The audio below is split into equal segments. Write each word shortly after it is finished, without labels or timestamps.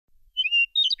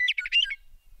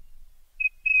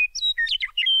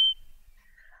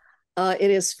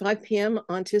It is 5 p.m.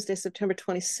 on Tuesday, September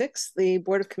 26th. The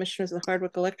Board of Commissioners of the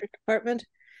Hardwick Electric Department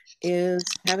is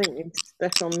having a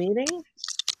special meeting.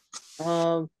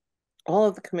 All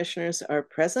of the commissioners are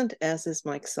present, as is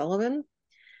Mike Sullivan.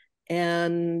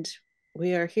 And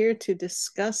we are here to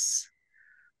discuss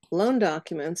loan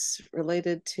documents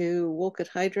related to Wolcott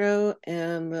Hydro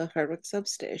and the Hardwick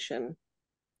substation.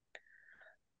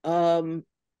 Having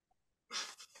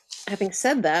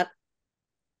said that,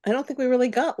 I don't think we really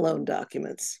got loan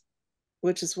documents,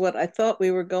 which is what I thought we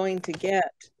were going to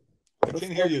get. I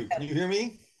can hear you. Can you hear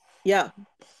me? Yeah.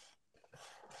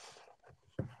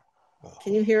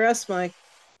 Can you hear us, Mike?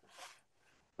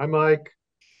 Hi, Mike.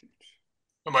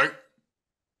 Hi, Mike.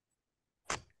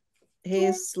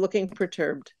 He's looking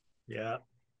perturbed. Yeah.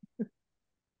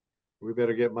 We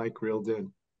better get Mike reeled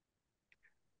in.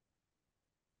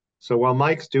 So while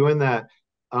Mike's doing that,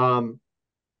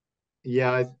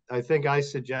 yeah, I think I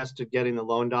suggested getting the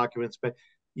loan documents, but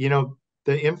the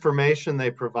information they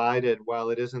provided,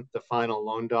 while it isn't the final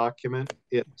loan document,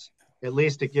 it's at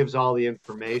least it gives all the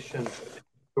information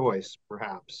choice,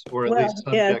 perhaps, or at least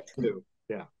subject to.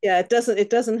 Yeah. Yeah, it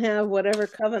doesn't have whatever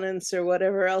covenants or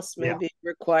whatever else may be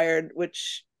required,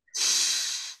 which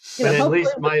but at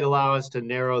least might allow us to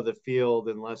narrow the field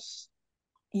unless.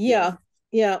 Yeah.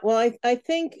 Well, I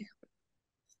think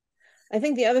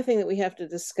the other thing that we have to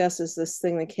discuss is this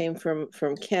thing that came from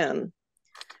Ken,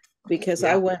 because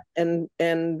I went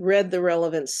and read the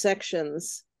relevant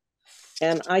sections,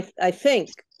 and I think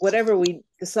whatever we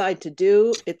decide to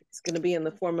do, it's going to be in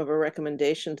the form of a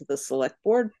recommendation to the select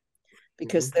board,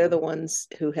 because they're the ones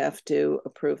who have to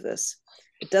approve this.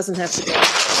 It doesn't have to go.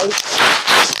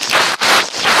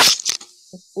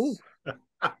 Ooh.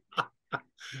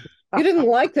 You didn't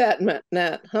like that,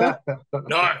 Nat, huh?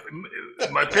 No,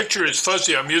 my picture is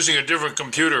fuzzy. I'm using a different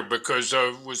computer because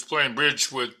I was playing bridge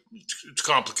with, it's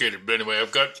complicated. But anyway,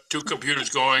 I've got two computers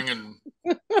going and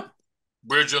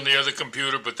bridge on the other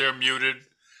computer, but they're muted.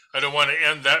 I don't want to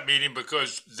end that meeting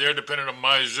because they're dependent on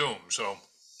my Zoom. So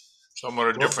I'm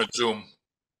on a different Zoom.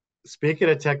 Speaking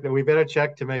of tech, we better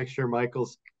check to make sure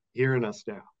Michael's hearing us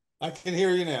now. I can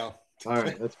hear you now. All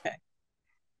right. That's okay.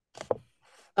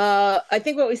 I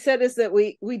think what we said is that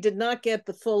we did not get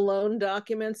the full loan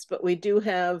documents, but we do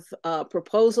have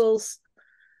proposals.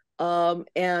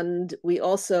 And we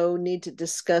also need to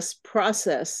discuss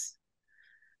process,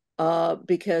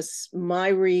 because my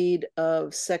read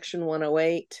of section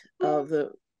 108 of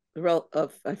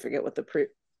I forget what the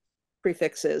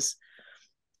prefix is,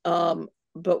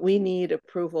 but we need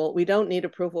approval. We don't need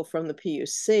approval from the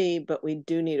PUC, but we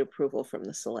do need approval from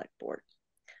the select board.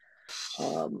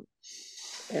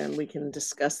 And we can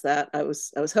discuss that. I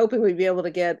was hoping we'd be able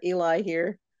to get Eli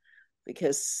here,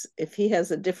 because if he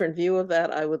has a different view of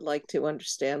that, I would like to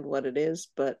understand what it is.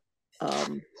 But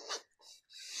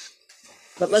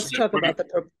let's talk about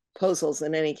the proposals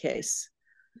in any case.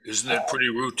 Isn't that pretty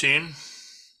routine?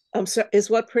 I'm sorry, is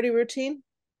what pretty routine?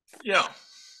 Yeah.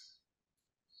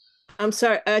 I'm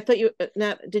sorry. I thought you,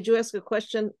 Nat, did you ask a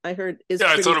question? I heard. Yeah,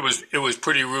 I thought it was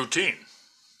pretty routine.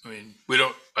 I mean,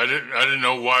 I didn't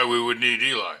know why we would need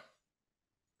Eli.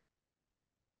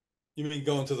 You mean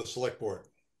going to the select board?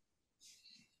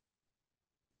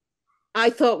 I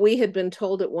thought we had been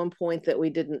told at one point that we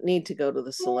didn't need to go to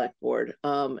the select board.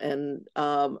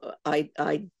 I,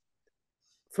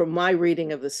 from my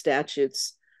reading of the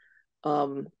statutes,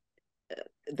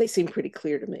 they seem pretty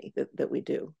clear to me that we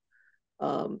do.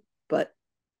 But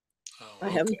I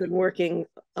haven't been working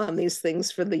on these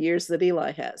things for the years that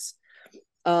Eli has.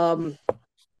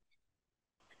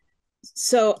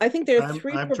 So I think there are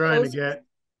three. I'm trying to get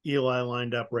Eli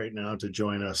lined up right now to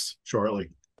join us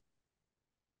shortly.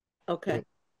 Okay.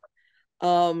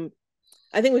 I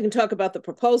think we can talk about the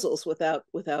proposals without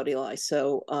Eli.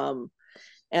 So,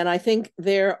 and I think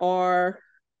there are.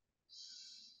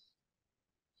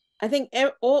 I think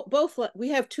both, we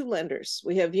have two lenders.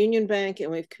 We have Union Bank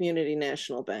and we have Community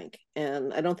National Bank.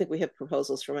 And I don't think we have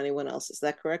proposals from anyone else. Is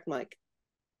that correct, Mike?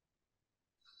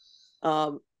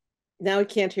 Now I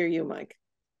can't hear you, Mike.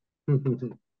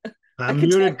 I'm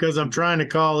muted because I'm trying to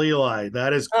call Eli.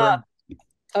 That is correct.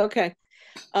 Okay.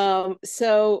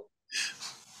 So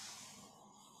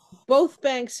both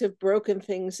banks have broken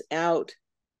things out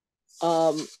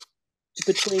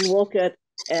between Wolcott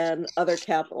and other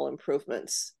capital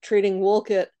improvements, treating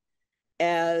Wolcott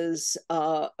as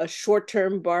a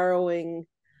short-term borrowing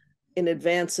in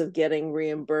advance of getting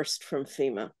reimbursed from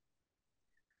FEMA,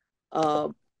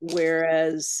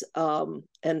 whereas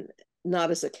and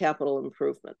not as a capital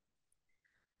improvement,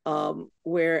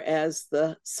 whereas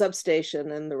the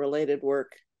substation and the related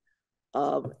work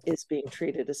is being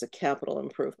treated as a capital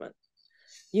improvement.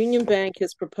 Union Bank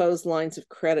has proposed lines of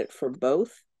credit for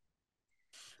both.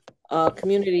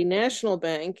 Community National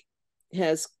Bank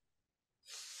has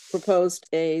proposed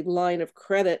a line of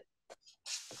credit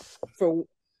for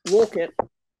Wolcott,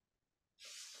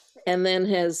 and then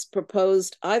has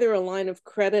proposed either a line of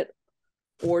credit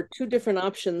or two different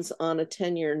options on a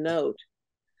 10-year note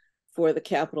for the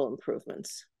capital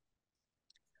improvements.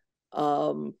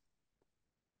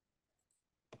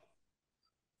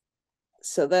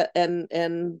 So that,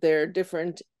 and there are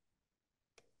different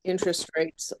interest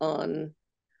rates on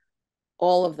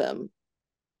all of them.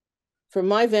 From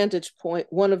my vantage point,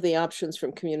 one of the options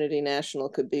from Community National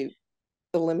could be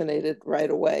eliminated right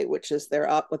away, which is their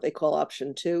what they call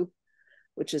option 2,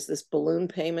 which is this balloon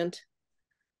payment.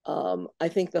 I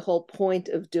think the whole point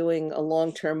of doing a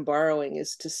long-term borrowing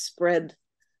is to spread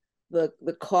the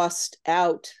cost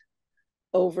out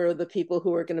over the people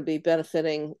who are going to be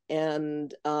benefiting,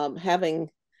 and having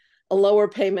a lower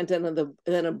payment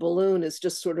than a balloon is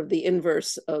just sort of the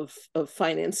inverse of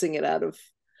financing it out of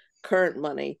current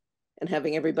money and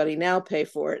having everybody now pay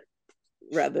for it,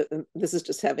 rather than this is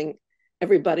just having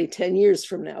everybody 10 years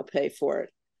from now pay for it.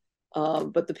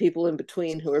 But the people in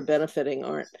between who are benefiting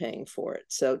aren't paying for it.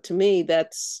 So to me,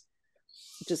 that's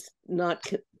just not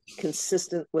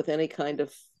consistent with any kind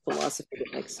of philosophy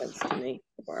that makes sense to me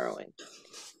for borrowing.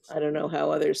 I don't know how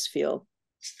others feel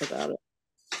about it.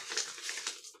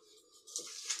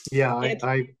 Yeah,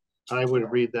 I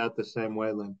would read that the same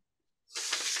way, Lynn.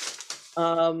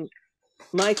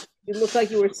 Mike, you look like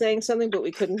you were saying something, but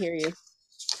we couldn't hear you.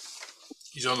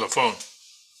 He's on the phone.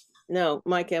 No,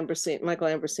 Michael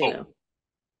Ambrosino. Oh.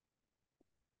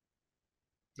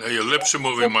 Now your lips are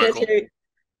moving, Michael.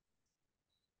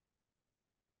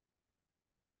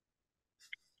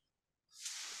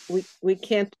 We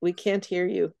can't hear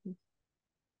you.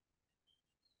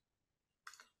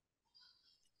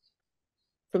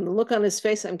 From the look on his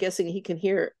face, I'm guessing he can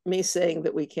hear me saying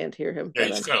that we can't hear him. Yeah,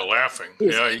 he's kind of laughing.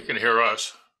 Yeah, he can hear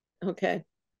us. Okay.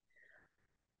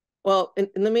 Well, in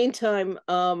the meantime,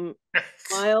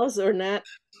 Miles or Nat,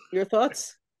 your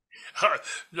thoughts?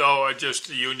 No,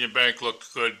 the Union Bank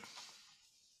looked good.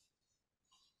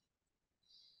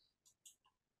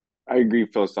 I agree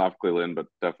philosophically, Lynn, but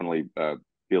definitely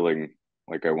feeling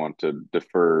like I want to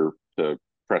defer the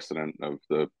precedent of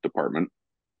the department.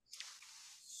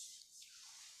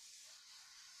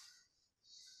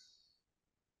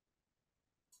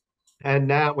 And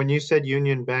Nat, when you said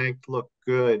Union Bank looked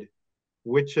good,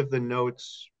 which of the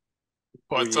notes?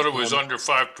 Well, I thought it was under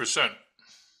 5%.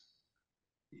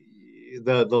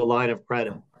 The line of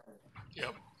credit.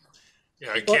 Yep.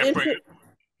 Yeah, I can't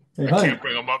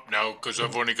bring them up now because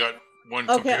I've only got one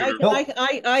computer.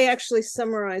 I actually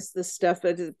summarized this stuff,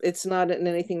 but it's not in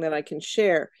anything that I can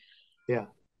share. Yeah.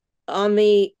 On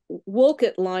the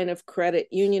Wolcott line of credit,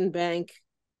 Union Bank,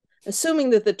 assuming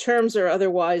that the terms are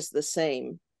otherwise the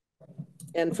same,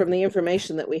 and from the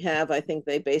information that we have, I think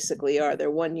they basically are. They're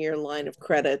 1-year line of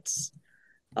credits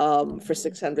for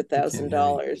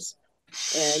 $600,000.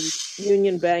 And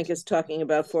Union Bank is talking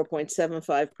about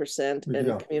 4.75%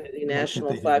 and Community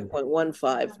National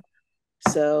 5.15%.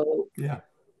 So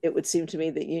it would seem to me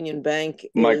that Union Bank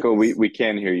Michael, we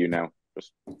can hear you now.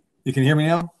 You can hear me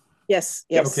now? Yes.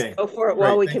 Okay. Go for it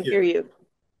while we can hear you.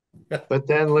 But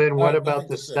then, Lynn, what about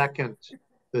the second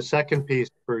piece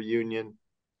for Union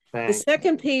Bank? The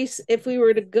second piece, if we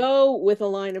were to go with a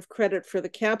line of credit for the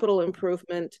capital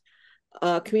improvement,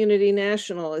 Community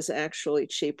National is actually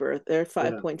cheaper. They're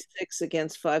 5.6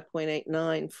 against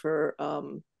 5.89 for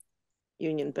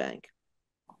Union Bank.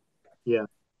 Yeah.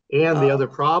 And the other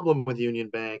problem with Union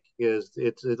Bank is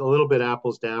it's a little bit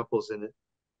apples to apples in it.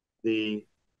 The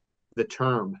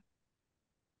term.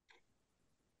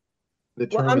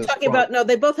 I'm talking about, no,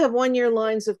 they both have 1-year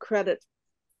lines of credit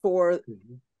for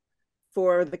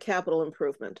the capital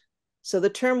improvement. So the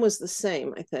term was the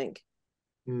same, I think.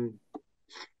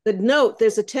 The note,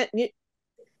 there's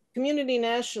Community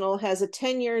National has a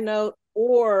 10-year note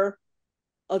or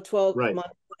a 12-month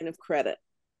line of credit.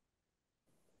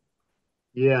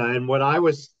 Yeah, and what I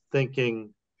was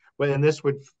thinking, and this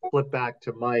would flip back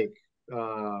to Mike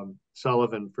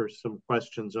Sullivan for some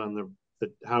questions on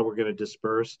how we're going to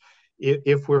disperse.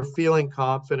 If we're feeling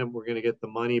confident we're going to get the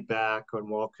money back on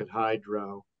Wolcott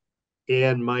Hydro,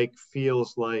 and Mike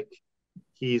feels like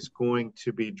he needs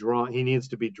to be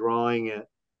drawing it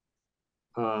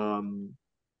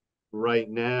right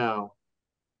now,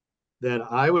 then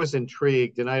I was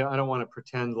intrigued, and I don't want to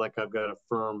pretend like I've got a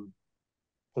firm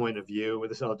point of view with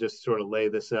this. I'll just sort of lay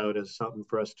this out as something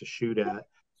for us to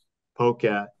poke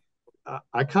at.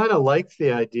 I kind of like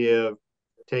the idea of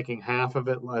taking half of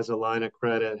it as a line of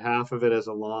credit, half of it as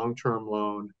a long-term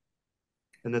loan,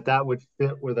 and that would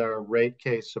fit with our rate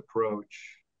case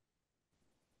approach.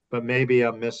 But maybe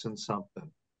I'm missing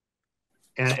something.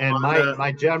 And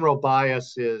my general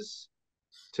bias is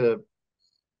to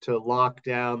lock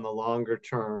down the longer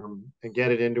term and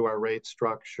get it into our rate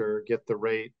structure, get the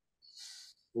rate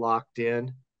locked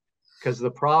in. Because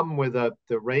the problem with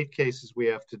the rate cases we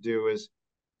have to do is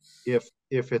if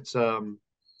it's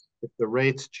if the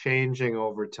rate's changing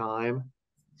over time,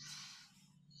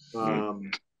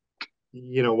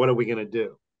 you know, what are we going to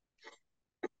do?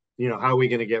 You know, how are we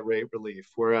going to get rate relief?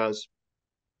 Whereas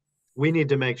we need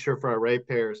to make sure for our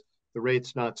ratepayers, the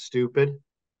rate's not stupid.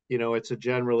 You know, it's a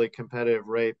generally competitive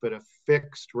rate, but a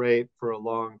fixed rate for a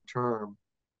long term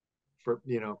for,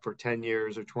 you know, for 10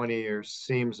 years or 20 years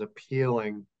seems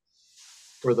appealing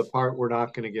for the part we're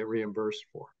not going to get reimbursed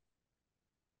for.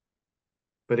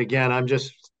 But again, I'm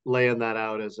just laying that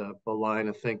out as a line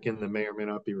of thinking that may or may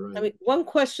not be right. I mean, one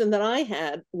question that I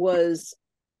had was,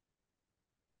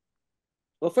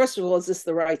 well, first of all, is this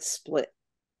the right split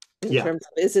in terms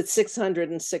of, is it 600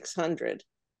 and 600?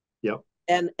 Yep.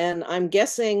 And I'm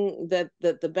guessing that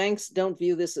the banks don't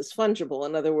view this as fungible.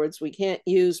 In other words, we can't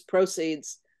use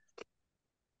proceeds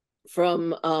from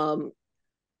the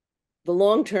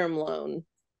long-term loan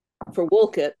for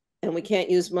Wolcott, and we can't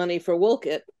use money for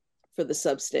Wolcott for the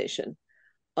substation.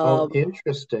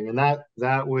 Interesting. And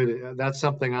that's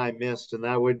something I missed, and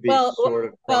that would be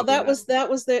that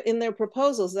was there in their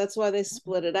proposals. That's why they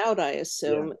split it out, I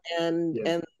assume. Yeah.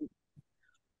 And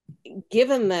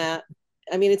given that,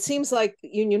 I mean, it seems like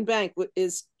Union Bank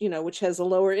is, you know, which has a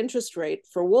lower interest rate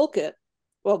for Wolcott.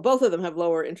 Well, both of them have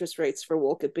lower interest rates for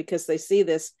Wolcott because they see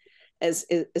this as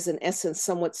in essence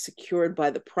somewhat secured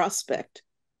by the prospect.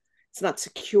 It's not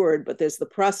secured, but there's the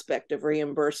prospect of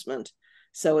reimbursement,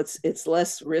 so it's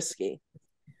less risky.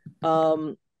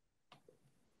 I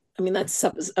mean,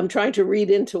 I'm trying to read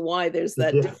into why there's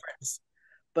that difference,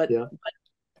 but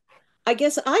I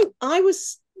guess I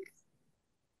was.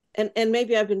 And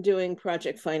maybe I've been doing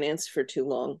project finance for too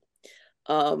long.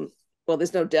 Well,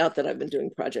 there's no doubt that I've been doing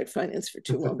project finance for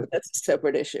too long, but that's a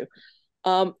separate issue.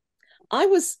 I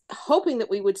was hoping that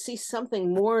we would see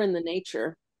something more in the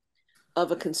nature of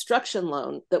a construction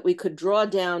loan that we could draw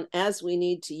down as we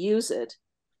need to use it.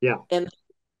 Yeah. And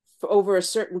for over a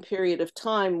certain period of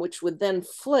time, which would then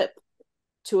flip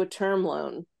to a term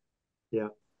loan. Yeah.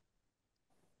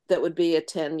 That would be a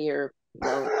 10-year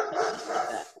loan.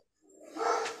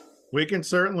 We can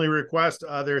certainly request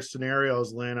other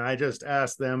scenarios, Lynn. I just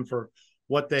asked them for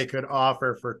what they could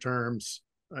offer for terms,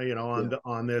 you know,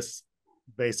 on this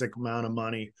basic amount of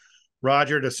money.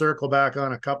 Roger, to circle back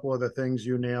on a couple of the things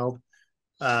you nailed,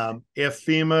 if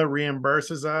FEMA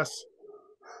reimburses us,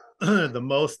 the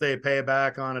most they pay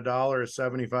back on a dollar is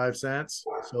 75 cents,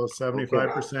 so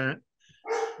 75%.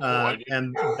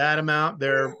 And that amount,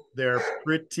 they're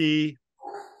pretty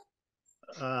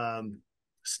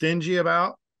stingy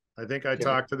about. I think I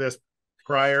talked to this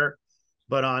prior,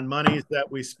 but on monies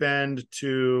that we spend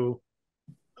to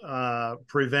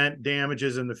prevent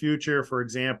damages in the future, for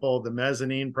example, the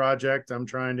mezzanine project I'm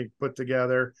trying to put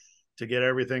together to get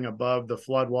everything above the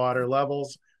floodwater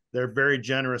levels, they're very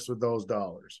generous with those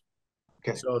dollars.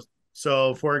 Okay.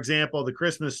 So for example, the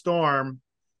Christmas storm,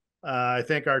 I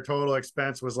think our total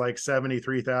expense was like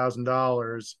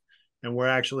 $73,000, and we're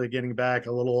actually getting back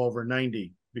a little over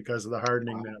 90 because of the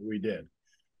hardening that we did.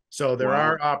 So there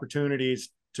are opportunities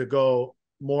to go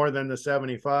more than the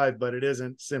 75, but it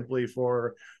isn't simply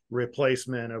for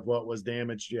replacement of what was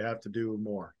damaged. You have to do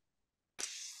more.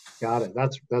 Got it.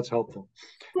 That's helpful.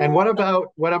 And what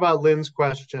about Lynn's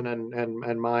question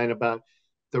and mine about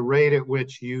the rate at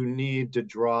which you need to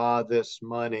draw this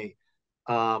money?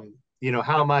 You know,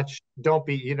 how much? Don't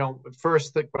be, you know,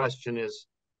 first the question is,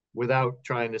 without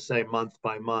trying to say month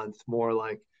by month, more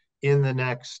like in the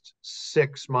next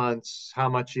 6 months, how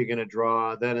much are you going to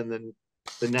draw? Then in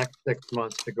the next 6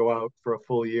 months to go out for a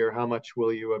full year, how much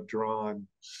will you have drawn?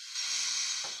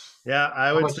 Yeah,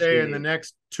 I would say in the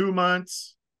next 2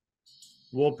 months,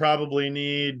 we'll probably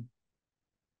need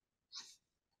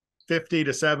 $50,000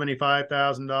 to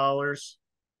 $75,000.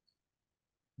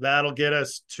 That'll get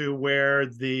us to where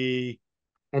the.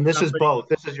 And this is both.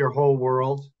 This is your whole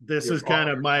world. This is kind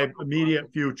of my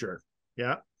immediate future.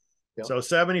 Yeah. Yep. So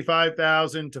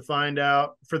 75,000 to find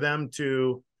out for them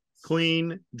to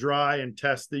clean, dry, and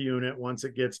test the unit once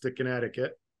it gets to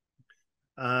Connecticut.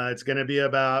 It's going to be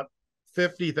about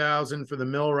 50,000 for the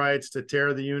millwrights to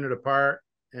tear the unit apart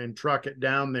and truck it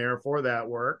down there for that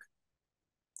work.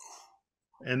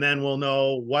 And then we'll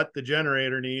know what the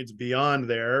generator needs beyond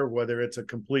there, whether it's a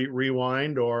complete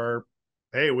rewind or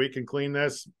hey, we can clean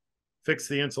this, fix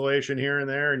the insulation here and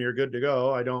there, and you're good to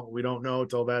go. We don't know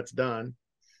until that's done.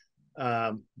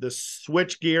 The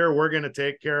switch gear we're going to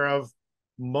take care of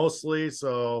mostly,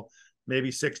 so maybe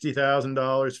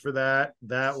 $60,000 for that.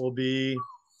 That will be,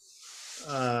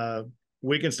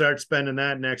 we can start spending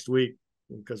that next week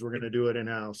because we're going to do it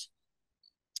in-house.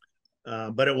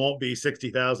 But it won't be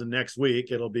 60,000 next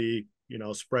week. It'll be,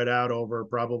 spread out over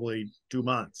probably 2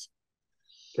 months.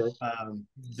 Okay.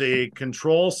 The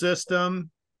control system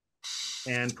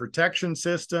and protection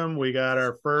system, we got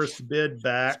our first bid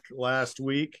back last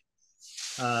week.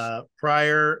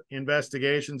 Prior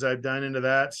investigations I've done into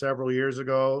that several years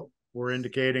ago were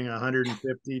indicating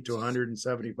 $150,000 to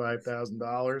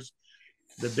 $175,000.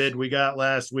 The bid we got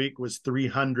last week was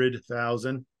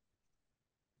 $300,000.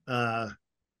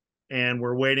 And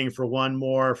we're waiting for one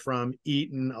more from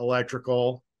Eaton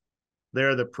Electrical.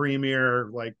 They're the premier,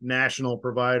 national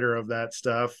provider of that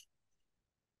stuff.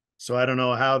 So I don't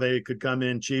know how they could come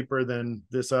in cheaper than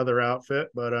this other outfit,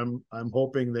 but I'm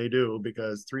hoping they do,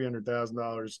 because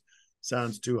 $300,000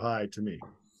 sounds too high to me.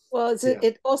 Well,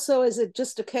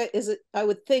 I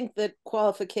would think that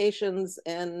qualifications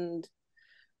and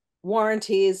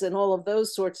warranties and all of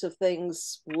those sorts of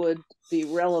things would be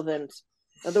relevant.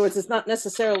 In other words, it's not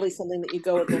necessarily something that you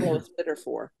go with the lowest bidder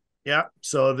for. Yeah.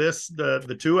 So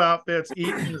the two outfits,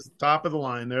 Eaton is top of the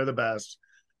line. They're the best.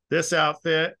 This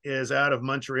outfit is out of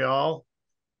Montreal,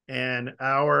 and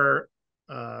our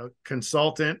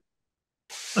consultant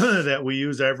that we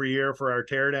use every year for our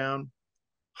teardown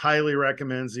highly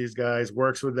recommends these guys,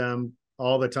 works with them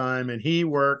all the time. And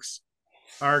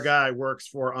our guy works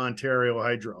for Ontario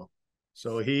Hydro.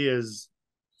 So he is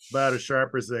about as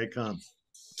sharp as they come.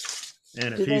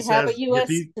 And do they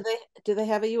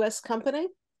have a US company?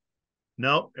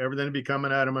 Nope, everything will be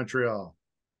coming out of Montreal.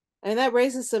 And that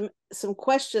raises some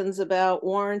questions about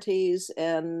warranties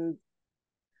and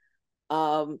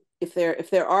if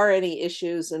there are any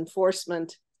issues,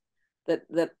 enforcement that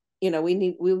we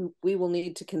will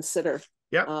need to consider.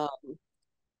 Yeah.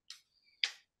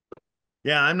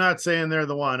 Yeah, I'm not saying they're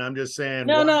the one. I'm just saying.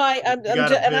 I'm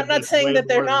not saying that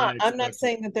they're not. I'm not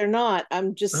saying that they're not.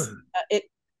 I'm just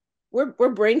we're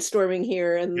brainstorming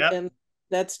here, and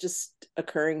that's just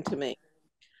occurring to me.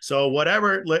 So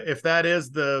whatever, if that is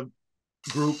the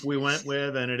group we went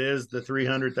with, and it is the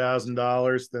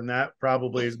 $300,000, then that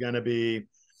probably is going to be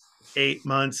 8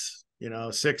 months,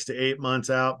 6 to 8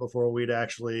 months out before we'd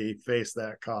actually face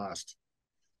that cost.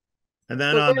 And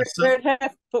then we're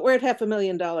at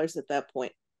 $500,000 at that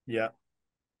point. Yeah.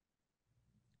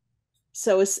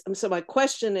 So my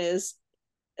question is,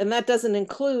 and that doesn't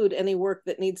include any work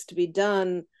that needs to be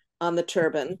done on the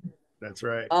turbine. That's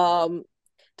right.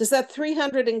 Does that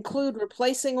 300 include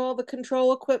replacing all the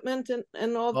control equipment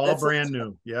and all brand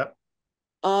new? Yep.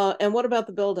 And what about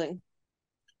the building?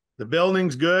 The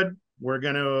building's good.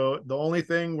 The only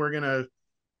thing we're gonna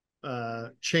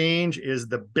change is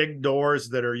the big doors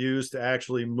that are used to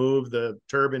actually move the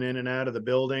turbine in and out of the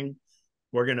building.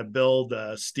 We're gonna build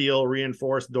steel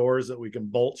reinforced doors that we can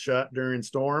bolt shut during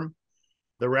storm.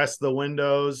 The rest of the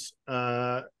windows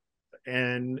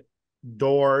and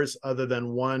doors, other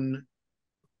than one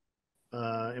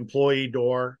employee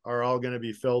door, are all going to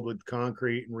be filled with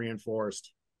concrete and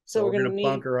reinforced. So we're going to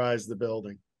bunkerize the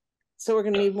building. So we're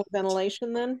going to need more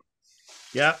ventilation then?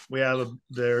 Yeah,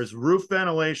 there's roof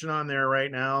ventilation on there right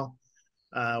now.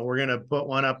 We're going to put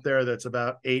one up there that's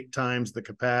about 8 times the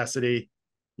capacity,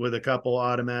 with a couple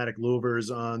automatic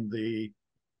louvers on the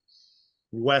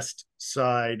west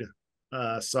side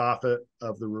soffit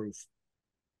of the roof.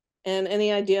 And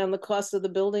any idea on the cost of the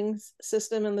building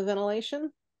system and the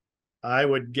ventilation? I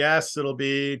would guess it'll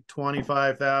be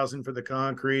 $25,000 for the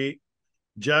concrete.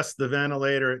 Just the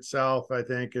ventilator itself, I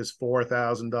think, is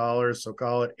 $4,000. So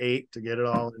call it $8,000 to get it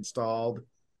all installed.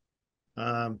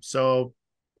 So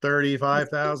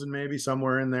 $35,000, maybe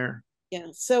somewhere in there. Yeah.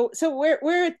 So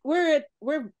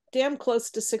we're damn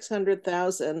close to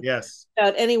 600,000. Yes.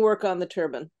 Without any work on the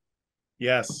turbine.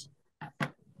 Yes.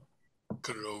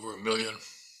 Put it over $1 million.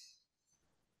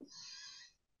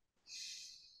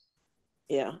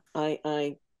 Yeah,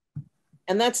 and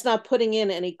that's not putting in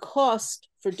any cost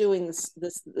for doing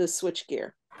this switch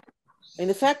gear. I mean,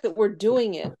 the fact that we're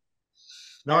doing it.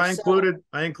 No, ourselves,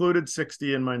 I included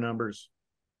 60 in my numbers.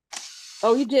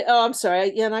 Oh, you did? Oh, I'm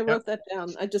sorry. Yeah, and I wrote that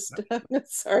down. I just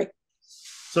sorry.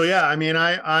 So yeah, I mean,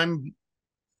 I'm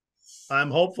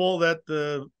hopeful that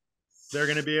they're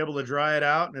going to be able to dry it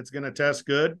out and it's going to test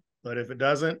good. But if it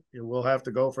doesn't, we'll have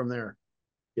to go from there.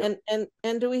 Yep.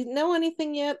 And do we know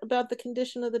anything yet about the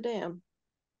condition of the dam?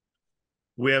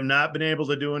 We have not been able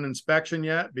to do an inspection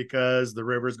yet because the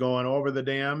river's going over the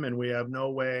dam and we have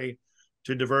no way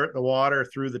to divert the water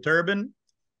through the turbine,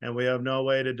 and we have no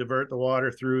way to divert the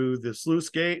water through the sluice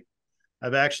gate.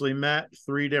 I've actually met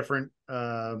 3 different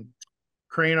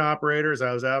crane operators.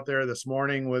 I was out there this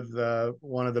morning with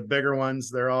one of the bigger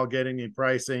ones. They're all getting me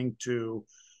pricing to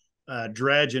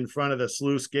dredge in front of the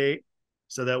sluice gate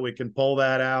so that we can pull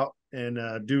that out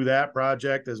and do that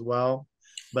project as well.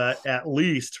 But at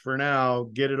least for now,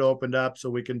 get it opened up so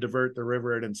we can divert the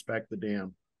river and inspect the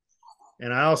dam.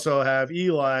 And I also have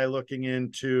Eli looking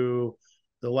into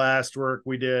the last work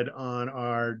we did on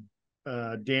our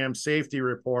dam safety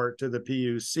report to the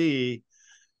PUC,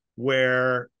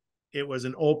 where it was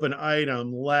an open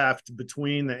item left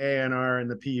between the ANR and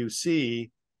the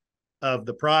PUC of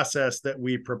the process that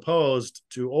we proposed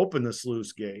to open the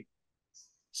sluice gate.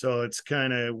 So it's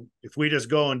kind of, if we just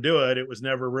go and do it, it was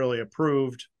never really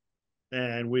approved,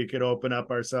 and we could open up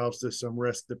ourselves to some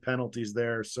risk to penalties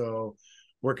there. So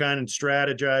we're kind of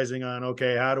strategizing on,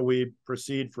 okay, how do we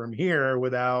proceed from here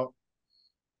without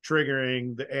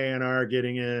triggering the ANR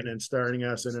getting in and starting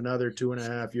us in another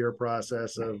 2.5-year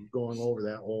process of going over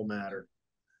that whole matter.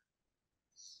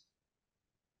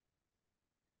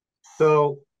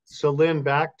 So Lynn,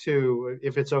 back to,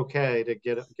 if it's okay to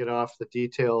get off the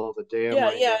detail of the dam.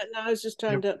 Yeah. No, I was just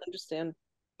trying to understand.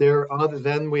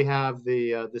 Then we have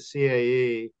the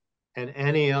CAE and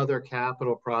any other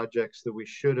capital projects that we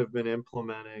should have been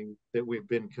implementing that we've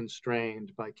been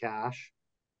constrained by cash.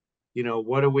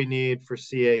 What do we need for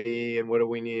CAE and what do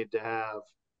we need to have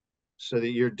so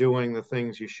that you're doing the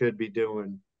things you should be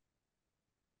doing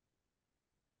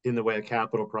in the way of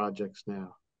capital projects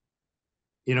now?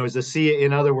 Is the CAE,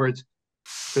 in other words,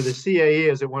 for the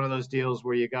CAE, is it one of those deals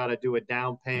where you got to do a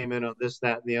down payment on this,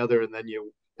 that, and the other, and then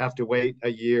you have to wait a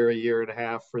year and a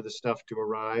half for the stuff to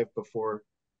arrive before?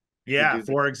 Yeah.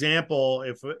 For example,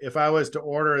 if I was to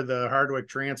order the Hardwick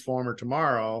transformer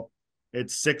tomorrow,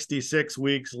 it's 66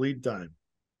 weeks lead time.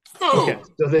 Oh. Okay.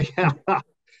 So they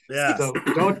yeah. So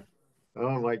don't.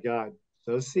 Oh my God.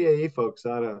 Those CAE folks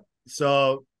ought to.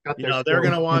 So they're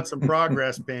going to want some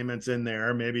progress payments in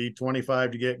there, maybe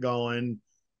 25 to get going.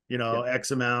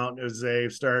 X amount as they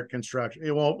start construction.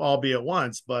 It won't all be at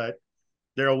once, but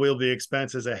there will be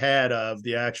expenses ahead of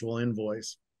the actual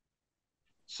invoice.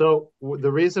 So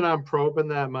the reason I'm probing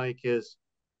that, Mike, is,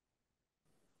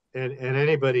 and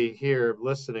anybody here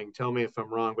listening, tell me if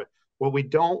I'm wrong, but what we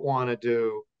don't want to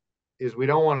do is we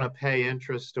don't want to pay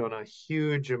interest on a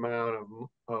huge amount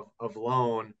of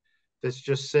loan that's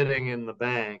just sitting in the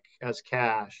bank as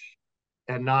cash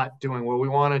and not doing what we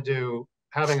want to do.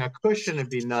 Having a cushion would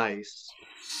be nice,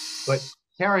 but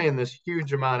carrying this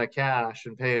huge amount of cash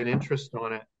and paying interest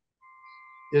on it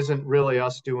isn't really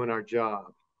us doing our job.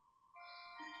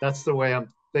 That's the way I'm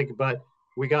thinking, but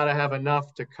we got to have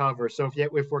enough to cover. So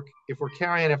if we're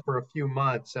carrying it for a few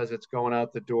months as it's going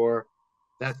out the door,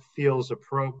 that feels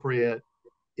appropriate.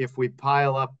 If we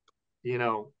pile up,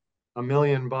 $1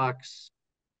 million,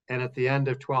 and at the end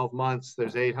of 12 months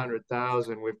there's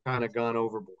 800,000, we've kind of gone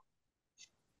overboard.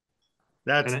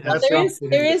 There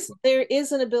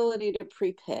is an ability to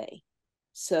prepay,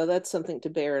 so that's something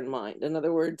to bear in mind. In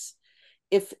other words,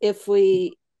 if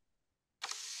we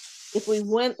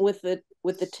went with the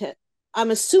 10, I'm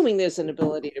assuming there's an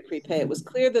ability to prepay. It was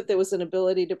clear that there was an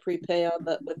ability to prepay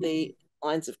with the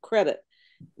lines of credit.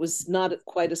 It was not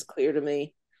quite as clear to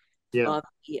me. Yeah,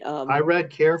 I read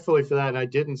carefully for that, and I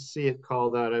didn't see it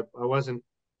called out. I wasn't.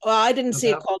 Well, I didn't see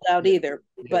it called out either.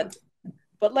 Yeah.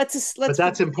 But let's. But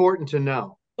that's important to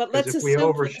know. But let's if we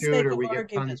overshoot or we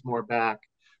get tons more back,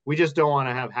 we just don't want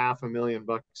to have $500,000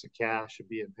 of cash and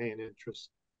be paying interest.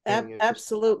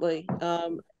 Absolutely.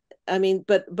 I mean,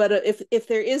 but if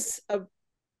there is a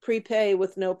prepay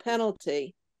with no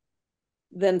penalty,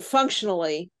 then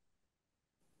functionally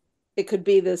it could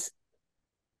be this,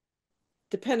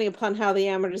 depending upon how the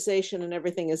amortization and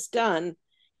everything is done.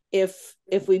 If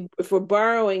we're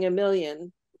borrowing $1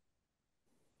 million,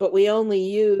 but we only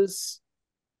use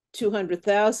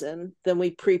 200,000, then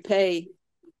we prepay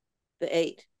the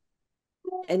 8.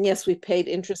 And yes, we paid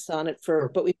interest on it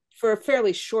for a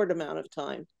fairly short amount of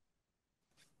time.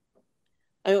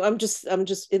 I'm just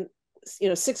in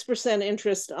 6%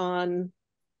 interest on,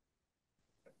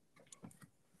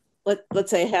 let's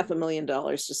say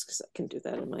 $500,000, just because I can do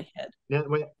that in my head.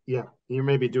 Yeah, you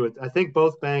maybe do it. I think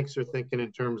both banks are thinking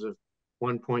in terms of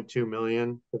 1.2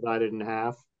 million divided in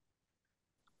half.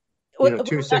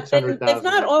 Two 600,000. If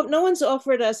not, no one's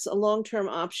offered us a long-term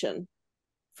option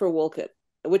for Wolcott,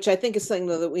 which I think is something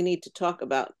that we need to talk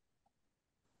about.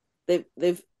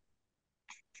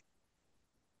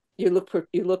 You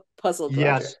look puzzled.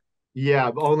 Yes. Roger.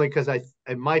 Yeah, only because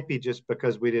it might be just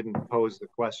because we didn't pose the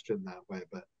question that way,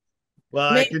 but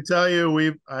Well, I can tell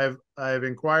you I've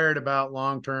inquired about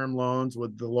long-term loans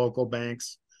with the local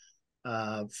banks,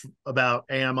 about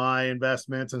AMI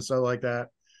investments and stuff like that.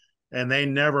 And they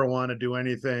never want to do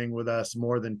anything with us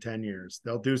more than 10 years.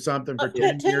 They'll do something for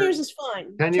 10 10 years. years is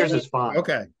fine. 10 years is fine.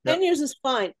 Okay. 10 years is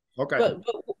fine. Okay.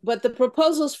 But the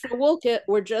proposals for Wolcott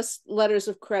were just letters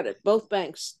of credit. Both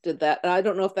banks did that. And I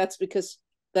don't know if that's because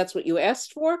that's what you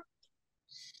asked for,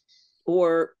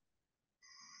 or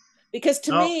because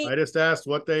to me, I just asked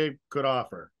what they could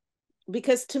offer.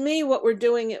 Because to me, what we're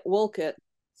doing at Wolcott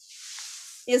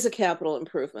is a capital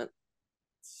improvement.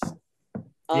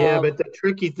 Yeah, but the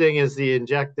tricky thing is the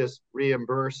inject this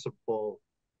reimbursable,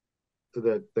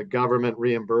 the government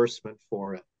reimbursement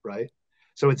for it, right?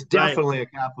 So it's definitely a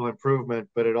capital improvement,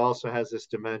 but it also has this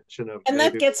dimension of, and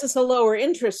that gets us a lower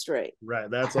interest rate. Right,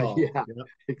 that's all. Yeah,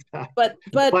 exactly. But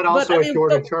also I mean, a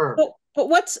shorter term. But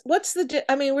what's the?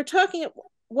 I mean, we're talking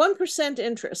 1%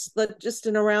 interest, just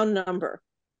in a round number,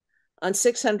 on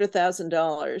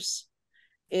 $600,000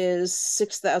 is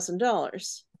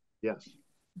 $6,000. Yes,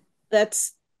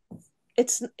 that's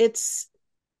it's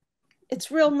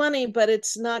real money, but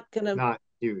it's not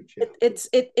huge. Yeah.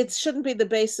 It shouldn't be the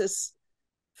basis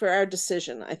for our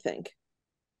decision, I think.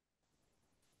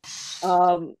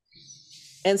 And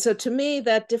so to me,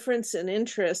 that difference in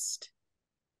interest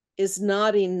is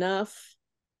not enough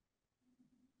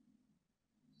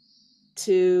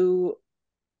to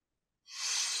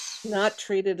not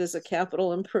treat it as a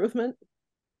capital improvement.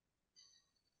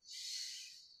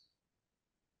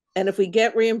 And if we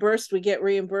get reimbursed, we get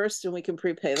reimbursed, and we can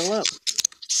prepay the loan.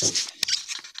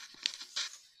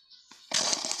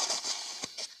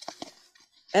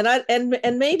 And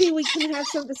maybe we can have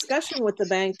some discussion with the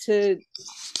bank to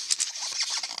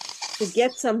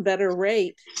get some better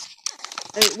rate.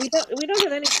 I mean, we don't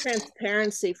have any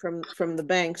transparency from the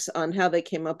banks on how they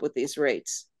came up with these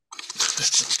rates.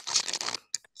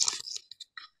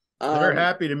 They're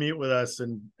happy to meet with us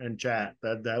and chat.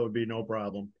 That would be no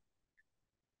problem.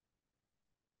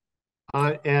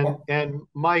 And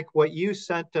Mike, what you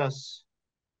sent us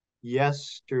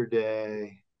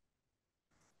yesterday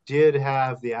did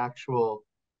have the actual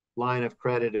line of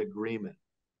credit agreement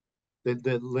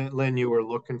that Lynn, you were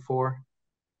looking for.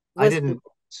 I didn't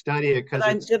study it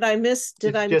because did I miss?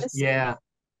 Yeah,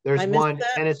 there's one,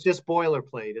 and it's just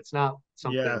boilerplate. It's not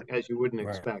something as you wouldn't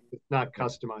expect. It's not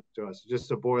customized to us. It's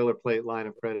just a boilerplate line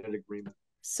of credit agreement.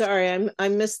 Sorry, I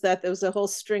missed that. There was a whole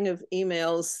string of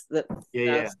emails that I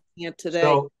was looking at today.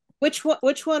 So, which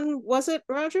one was it,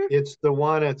 Roger? It's the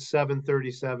one at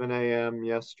 7:37 a.m.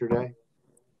 yesterday,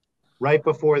 right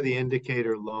before the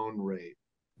indicator loan rate.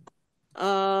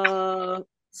 Are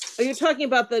you talking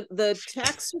about the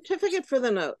tax certificate for the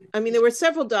note? I mean, there were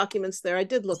several documents there. I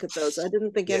did look at those. I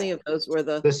didn't think any of those were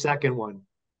the second one.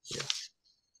 Yeah.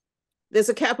 There's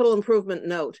a capital improvement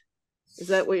note. Is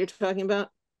that what you're talking about?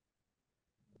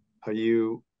 Are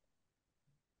you?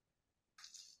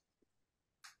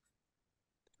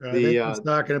 I think he's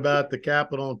talking about the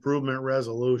capital improvement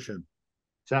resolution.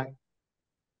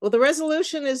 Well, the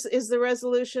resolution is the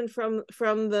resolution from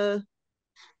the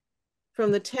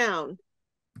town.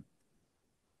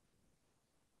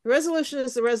 The resolution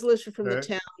is the resolution from the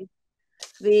town.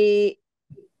 There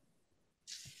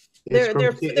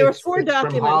were 4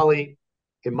 documents. From Holly,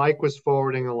 and Mike was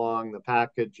forwarding along the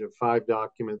package of 5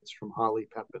 documents from Holly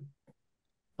Pepin.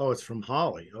 Oh, it's from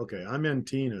Holly. Okay, I'm in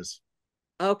Tina's.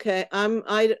 Okay, I'm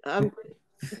I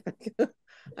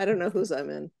don't know whose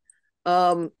I'm in.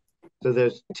 So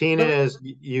there's Tina is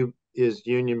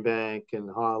Union Bank, and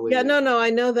Holly. Yeah, no,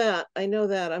 I know that.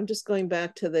 I'm just going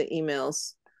back to the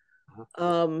emails.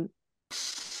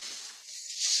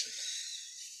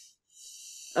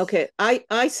 Okay,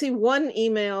 I see one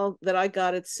email that I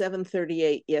got at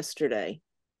 7:38 yesterday.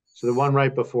 So the one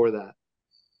right before that.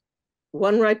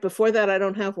 One right before that, I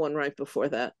don't have one right before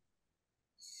that.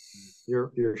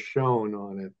 You're shown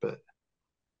on it, but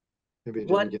maybe it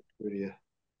didn't get through to you.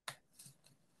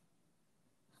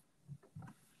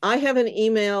 I have an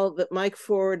email that Mike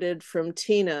forwarded from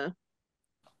Tina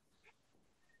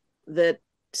that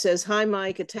says, "Hi,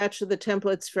 Mike, attached to the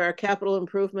templates for our capital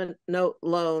improvement note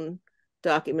loan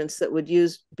documents that would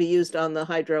be used on the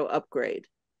hydro upgrade."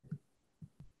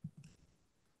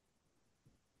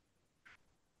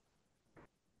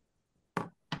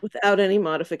 Without any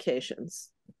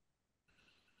modifications.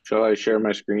 Shall I share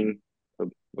my screen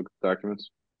to look at the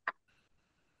documents?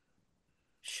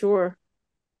 Sure.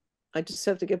 I just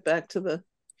have to get back to the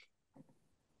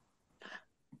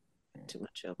too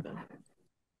much open.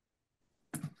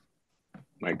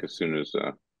 Mike, as soon as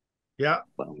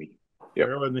allow me. Yep.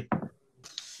 Bear with me.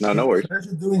 No worries. As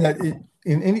you're doing that,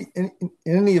 in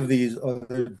any of these, are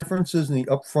there differences in the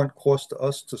upfront cost to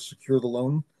us to secure the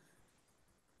loan?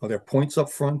 Are there points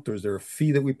up front, or is there a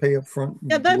fee that we pay up front?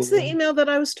 Yeah, that's the email that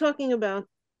I was talking about.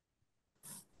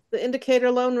 The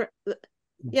indicator loan.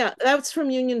 Yeah, that's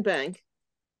from Union Bank.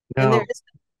 No,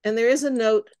 And there is a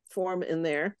note form in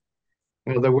there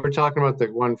well, we're talking about the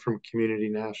one from Community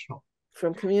National.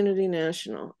 from Community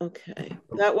National. Okay.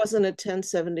 That wasn't at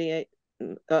 1078.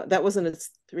 That wasn't at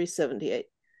 378.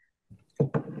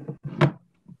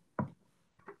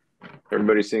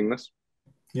 Everybody seeing this?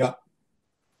 Yeah.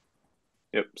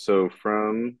 Yep. So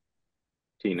from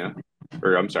Tina,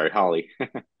 or I'm sorry, Holly,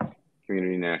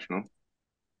 Community National.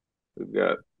 We've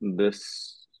got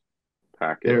this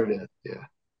packet. There it is. Yeah.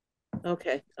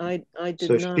 Okay. I did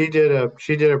So not.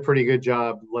 she did a pretty good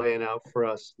job laying out for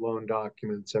us loan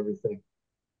documents, everything.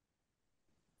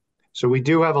 So we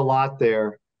do have a lot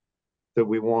there that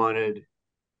we wanted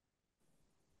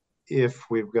if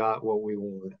we've got what we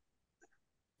want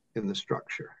in the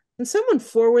structure. Can someone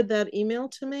forward that email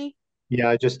to me? Yeah,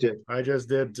 I just did. I just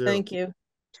did too. Thank you.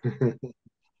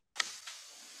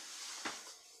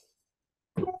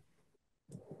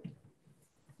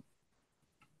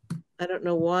 I don't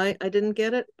know why I didn't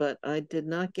get it, but I did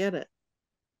not get it.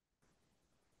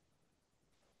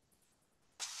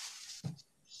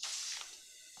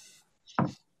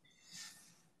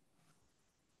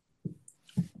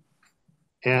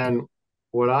 And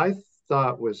what I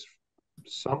thought was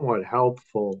somewhat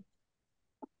helpful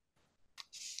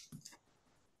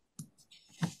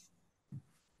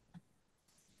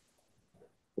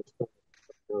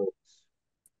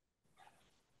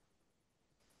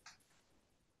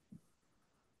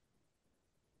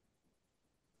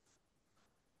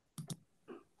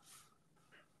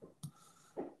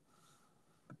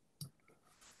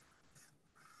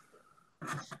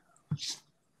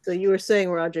So you were saying,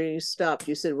 Roger, you stopped.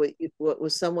 You said what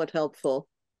was somewhat helpful.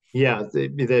 yeah,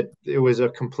 that it was a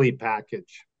complete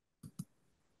package.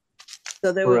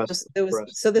 So there was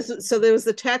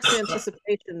the tax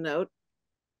anticipation note,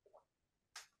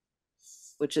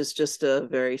 which is just a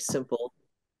very simple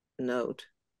note.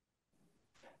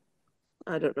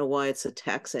 I don't know why it's a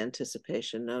tax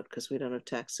anticipation note, because we don't have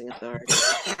taxing authority.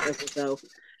 So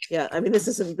yeah, I mean, this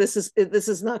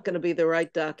is not going to be the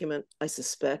right document, I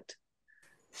suspect,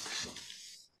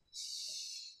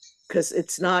 because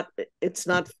it's not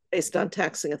based on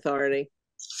taxing authority.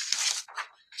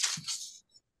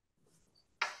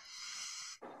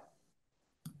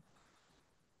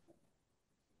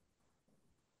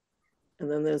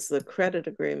 And then there's the credit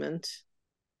agreement.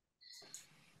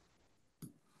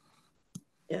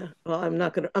 Yeah, well, I'm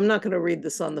not gonna read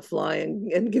this on the fly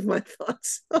and give my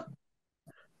thoughts.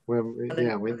 Well,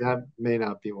 yeah, that may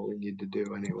not be what we need to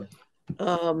do anyway.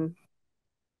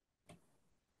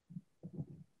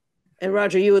 And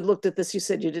Roger, you had looked at this. You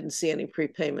said you didn't see any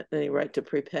prepayment, any right to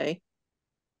prepay.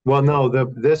 Well, no,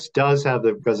 this does have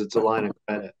because it's a line of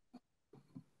credit.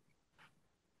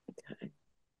 Okay.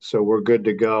 So we're good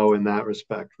to go in that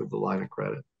respect with the line of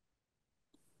credit.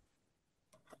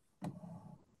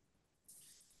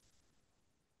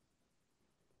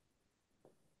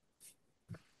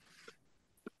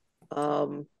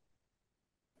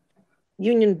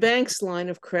 Union Bank's line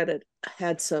of credit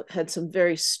had some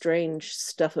very strange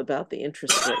stuff about the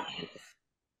interest rate,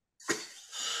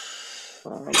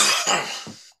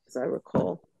 as I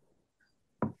recall.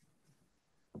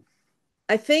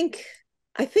 I think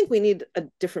we need a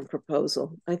different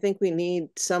proposal. I think we need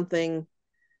something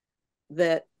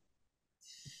that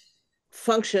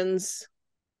functions,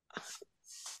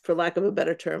 for lack of a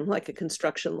better term, like a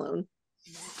construction loan,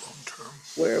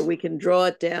 where we can draw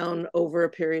it down over a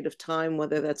period of time,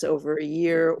 whether that's over a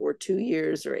year or 2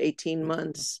 years or 18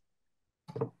 months,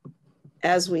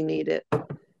 as we need it.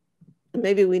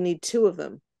 Maybe we need 2 of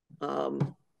them.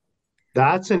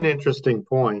 That's an interesting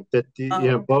point, that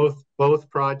both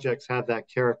projects have that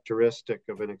characteristic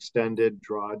of an extended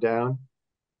drawdown.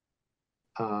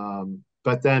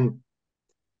 But then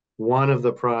one of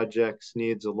the projects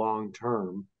needs a long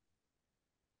term.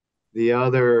 The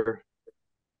other,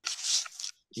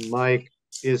 Mike,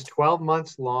 is 12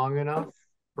 months long enough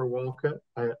for Wolcott?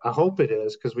 I hope it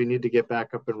is, because we need to get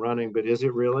back up and running, but is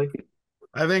it really?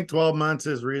 I think 12 months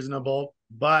is reasonable,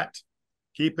 but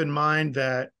keep in mind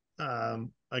that,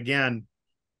 again,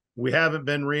 we haven't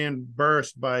been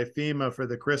reimbursed by FEMA for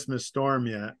the Christmas storm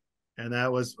yet, and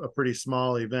that was a pretty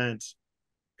small event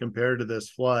compared to this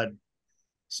flood.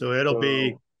 So it'll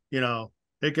be,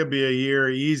 it could be a year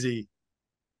easy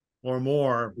or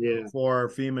more before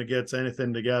FEMA gets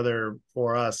anything together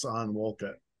for us on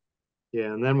Wolcott.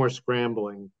 Yeah, and then we're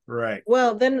scrambling. Right.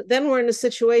 Well, then we're in a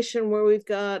situation where we've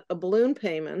got a balloon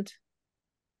payment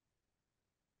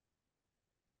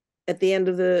at the end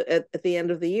of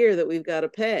the year that we've got to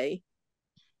pay,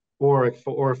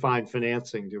 Or find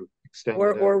financing to extend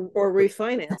or it out. or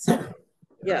refinance it.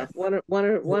 Yeah,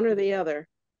 one or the other.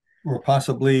 Or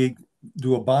possibly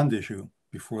do a bond issue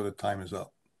before the time is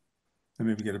up and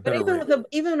maybe get a But better rate.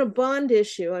 even a bond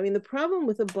issue, I mean, the problem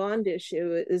with a bond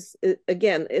issue is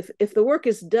again, if the work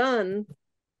is done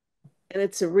and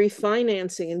it's a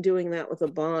refinancing and doing that with a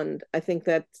bond, I think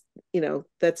that's,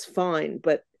 that's fine.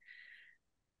 But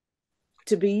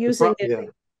to be using it, Yeah.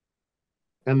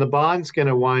 And the bond's going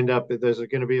to wind up, there's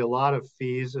going to be a lot of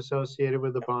fees associated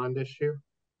with the bond issue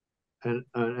and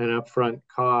upfront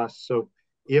costs. So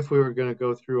if we were going to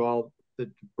go through all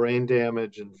the brain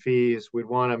damage and fees, we'd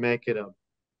want to make it a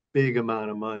big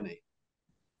amount of money.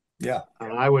 Yeah.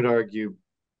 And I would argue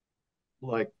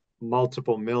like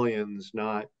multiple millions,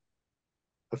 not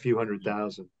a few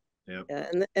 $100,000. Yeah.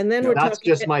 and then we're That's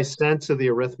talking, just my sense of the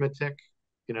arithmetic,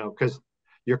 because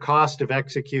your cost of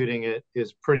executing it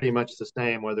is pretty much the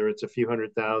same, whether it's a few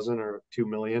 $100,000 or 2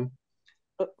 million.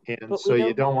 And so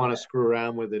you don't want to screw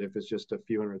around with it if it's just a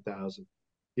few $100,000.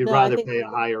 You'd rather pay a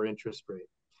higher interest rate.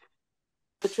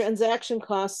 The transaction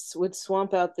costs would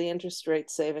swamp out the interest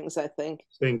rate savings, I think.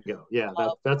 Bingo. Yeah,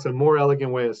 that's a more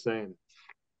elegant way of saying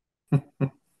it.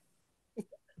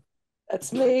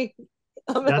 That's me.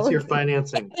 That's your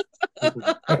financing.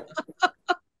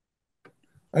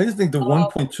 I just think the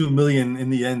 1.2 million in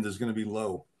the end is going to be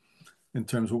low in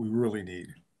terms of what we really need.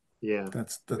 Yeah,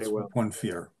 that's one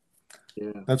fear.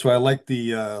 Yeah, that's why I like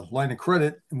the line of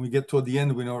credit. And we get toward the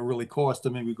end, we know it really costs.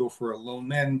 And maybe we go for a loan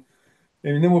then,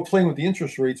 and then we're playing with the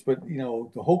interest rates. But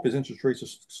the hope is interest rates will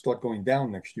start going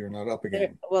down next year, not up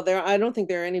again. I don't think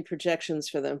there are any projections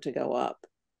for them to go up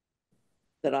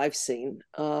that I've seen.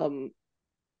 And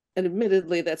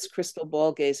admittedly, that's crystal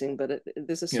ball gazing, but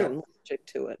there's a certain logic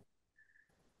to it.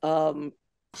 I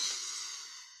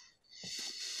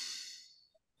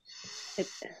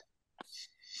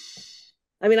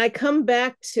mean, I come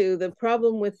back to the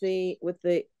problem with the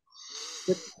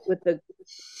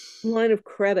line of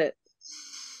credit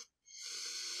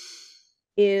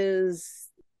is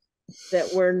that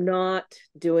we're not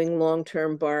doing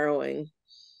long-term borrowing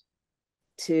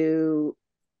to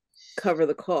cover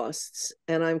the costs.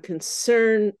 And I'm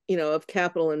concerned, of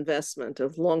capital investment,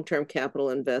 of long-term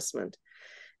capital investment.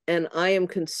 And I am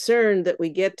concerned that we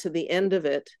get to the end of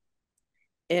it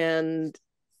and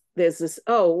there's this,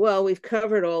 oh, well, we've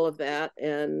covered all of that.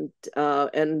 And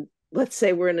let's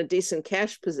say we're in a decent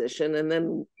cash position, and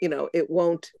then, it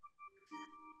won't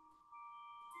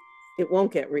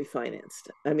get refinanced.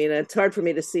 I mean, it's hard for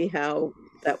me to see how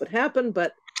that would happen,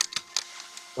 but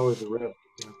always a risk.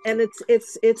 Yeah. And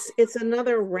it's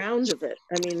another round of it.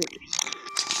 I mean,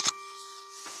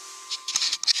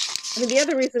 the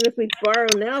other reason if we borrow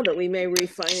now that we may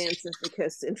refinance is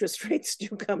because interest rates do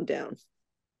come down,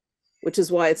 which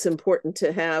is why it's important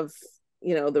to have,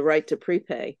 the right to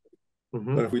prepay.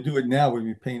 Mm-hmm. But if we do it now, we'd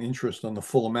be paying interest on the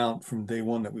full amount from day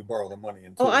one that we borrow the money.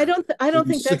 I don't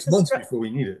think that's 6 months before we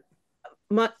need it.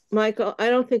 Michael, I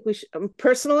don't think we should.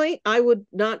 Personally, I would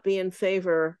not be in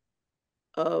favor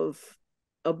of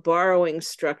a borrowing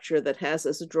structure that has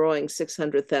us drawing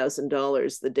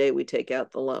 $600,000 the day we take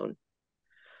out the loan.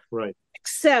 Right.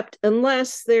 Except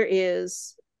unless there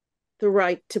is the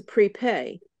right to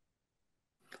prepay.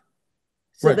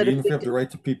 So right, but even if you have the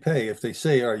right to prepay, if they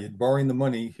say, "Are you borrowing the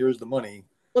money? Here's the money."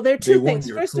 Well, there are two things.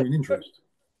 First, interest.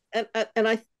 And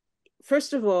I,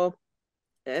 first of all,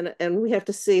 and we have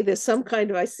to see there's some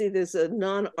kind of, I see there's a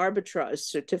non-arbitrage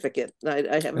certificate. I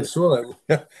haven't. I saw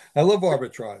that. I love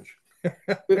arbitrage.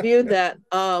 Reviewed that.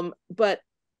 But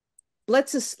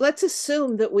let's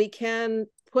assume that we can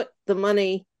put the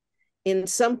money in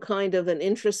some kind of an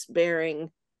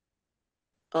interest-bearing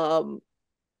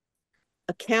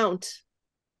account,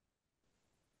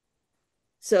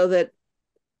 so that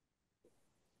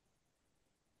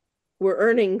we're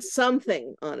earning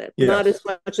something on it. Yes. Not as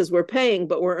much as we're paying,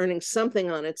 but we're earning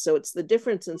something on it. So it's the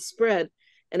difference in spread.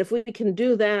 And if we can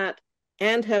do that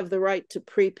and have the right to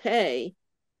prepay,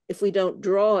 if we don't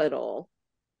draw at all,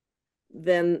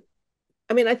 then,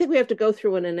 I think we have to go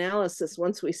through an analysis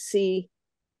once we see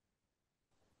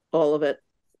all of it.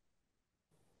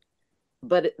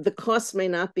 But the cost may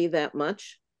not be that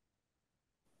much.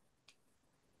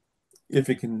 If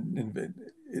it can,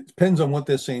 it depends on what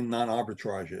they're saying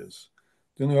non-arbitrage is.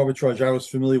 The only arbitrage I was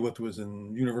familiar with was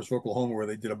in University of Oklahoma, where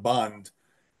they did a bond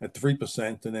at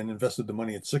 3% and then invested the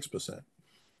money at 6%.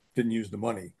 Didn't use the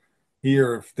money.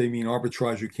 Here, if they mean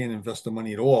arbitrage, you can't invest the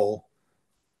money at all.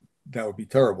 that would be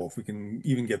terrible. If we can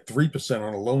even get 3%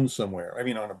 on a loan somewhere, I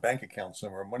mean, on a bank account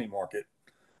somewhere, a money market,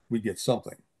 we get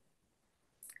something.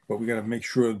 But we got to make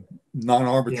sure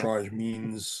non-arbitrage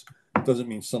means doesn't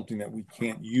mean something that we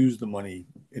can't use the money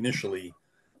initially,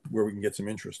 where we can get some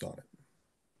interest on it.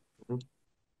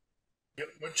 Yep,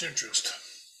 much interest.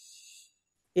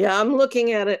 Yeah, I'm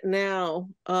looking at it now.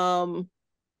 It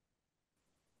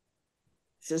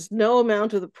says no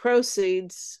amount of the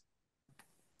proceeds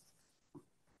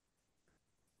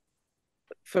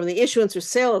from the issuance or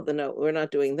sale of the note, we're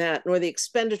not doing that, nor the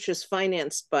expenditures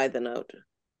financed by the note.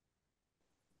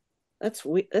 That's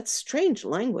strange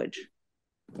language.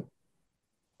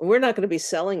 We're not going to be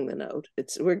selling the note.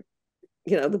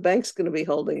 The bank's going to be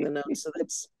holding the note. So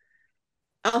that's,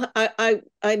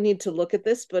 I need to look at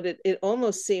this, but it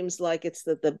almost seems like it's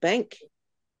that the bank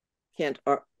can't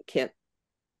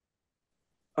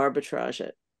arbitrage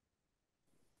it.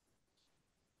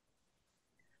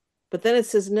 But then it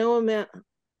says no amount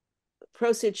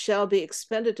proceeds shall be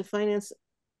expended to finance.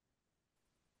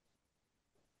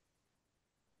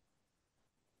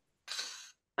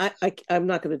 I'm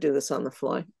not going to do this on the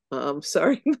fly.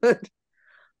 Sorry,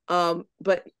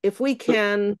 but if we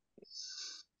can,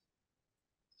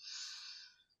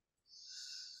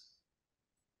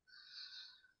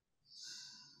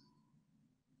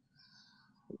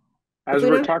 As if we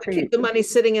we're don't have to talking, keep the money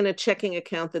sitting in a checking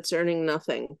account that's earning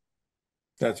nothing.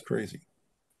 That's crazy.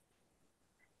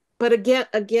 But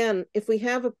again, if we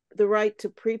have the right to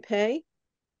prepay,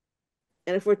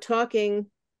 and if we're talking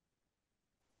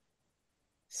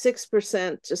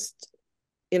 6%, just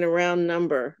in a round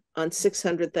number, on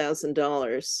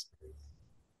 $600,000,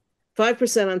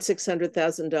 5% on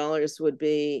 $600,000 would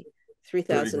be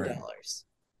 $3,000.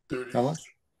 How much?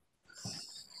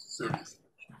 30.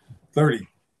 30.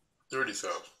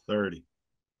 30,000. 30.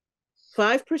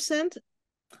 5%?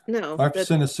 No.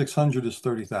 5% of 600 is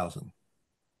 30,000.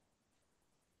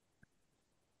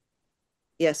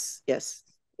 Yes.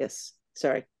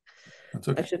 Sorry. That's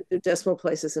okay. I should do decimal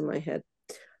places in my head.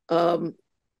 I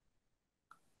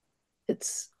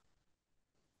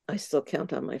still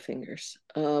count on my fingers.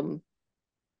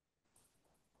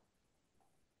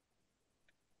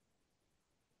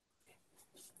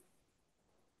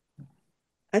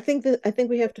 I think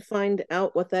we have to find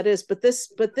out what that is, but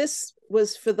this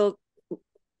was for the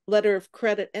letter of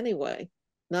credit anyway,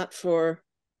 not for.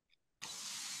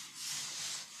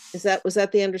 Was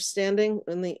that the understanding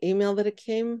in the email that it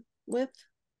came with?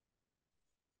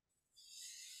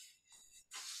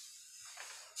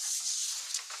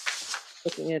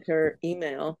 Looking at her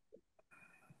email.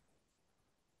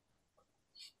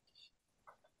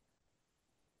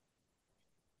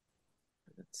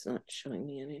 It's not showing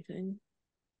me anything.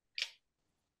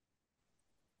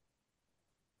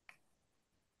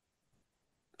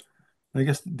 I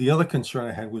guess the other concern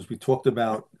I had was we talked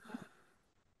about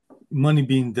money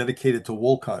being dedicated to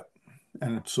Wolcott.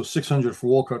 And so 600 for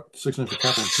Wolcott, 600 for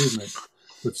capital improvement.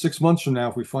 But 6 months from now,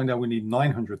 if we find out we need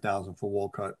 900,000 for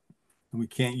Wolcott and we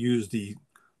can't use the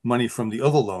money from the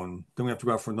other loan, then we have to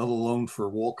go out for another loan for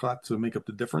Wolcott to make up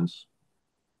the difference.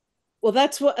 Well,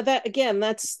 that's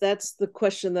the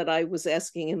question that I was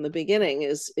asking in the beginning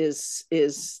is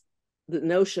the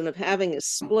notion of having a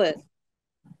split.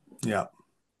 Yeah.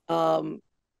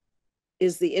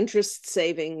 Is the interest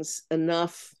savings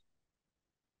enough?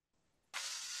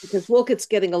 Because Wolcott's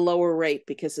getting a lower rate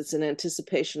because it's in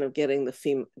anticipation of getting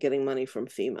money from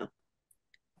FEMA.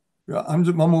 Yeah, I'm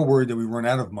more worried that we run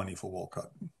out of money for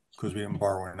Wolcott because we didn't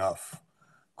borrow enough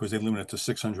because they limit it to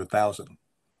 600,000.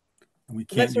 And we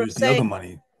can't use the other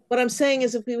money. What I'm saying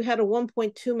is if we had a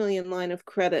 1.2 million line of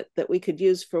credit that we could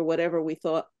use for whatever we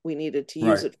thought we needed to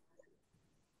use it.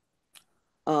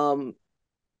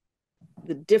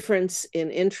 The difference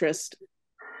in interest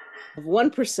of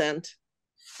 1%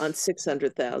 on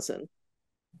 600,000.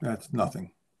 That's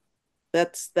nothing.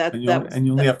 And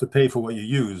you only have to pay for what you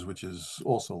use, which is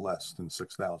also less than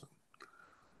 6,000.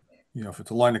 If it's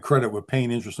a line of credit, we're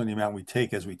paying interest on the amount we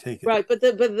take as we take it. Right, but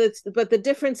the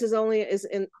difference is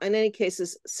in any case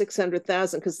is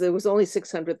 600,000 because there was only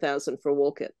 600,000 for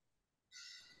Wolcott.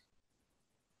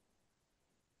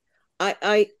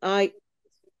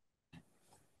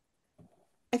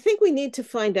 I think we need to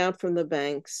find out from the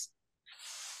banks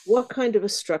what kind of a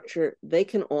structure they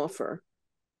can offer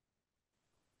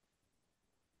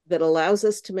that allows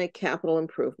us to make capital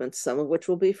improvements, some of which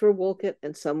will be for Wolcott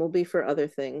and some will be for other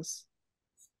things,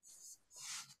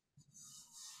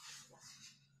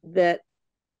 that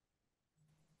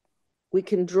we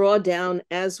can draw down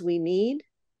as we need,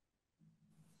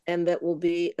 and that will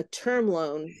be a term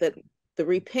loan, that the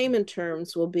repayment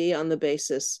terms will be on the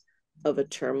basis of a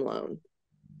term loan.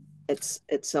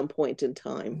 at some point in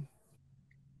time.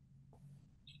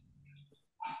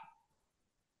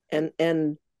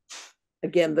 And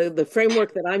again, the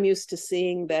framework that I'm used to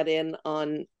seeing that in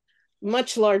on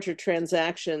much larger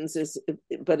transactions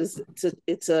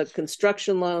it's a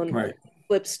construction loan, Right.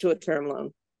 flips to a term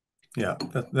loan. Yeah,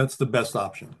 that's the best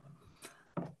option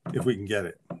if we can get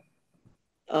it.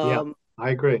 Yeah, I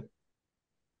agree.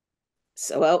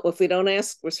 So, well, if we don't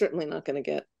ask, we're certainly not going to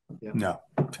get. Yeah. No.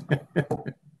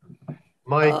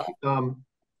 Mike,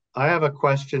 I have a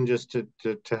question just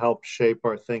to help shape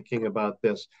our thinking about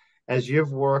this. As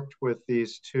you've worked with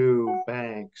these two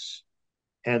banks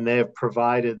and they have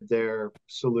provided their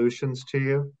solutions to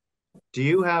you, do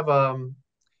you have a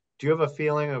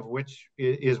feeling of which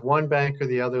is one bank or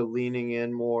the other leaning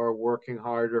in more, working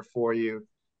harder for you,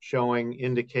 showing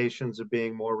indications of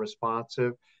being more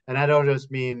responsive? And I don't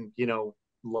just mean,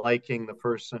 liking the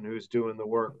person who's doing the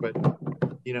work, but,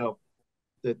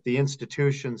 that the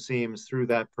institution seems through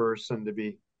that person to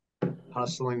be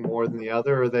hustling more than the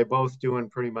other, or are they both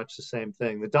doing pretty much the same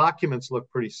thing? The documents look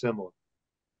pretty similar.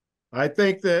 I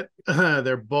think that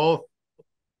they're both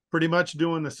pretty much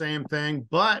doing the same thing,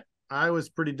 but I was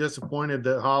pretty disappointed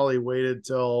that Holly waited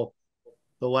till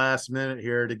the last minute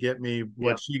here to get me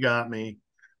what she got me.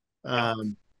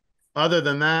 Other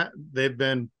than that, they've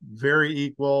been very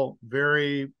equal,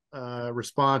 very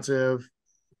responsive,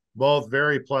 both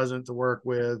very pleasant to work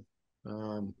with.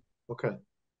 Okay.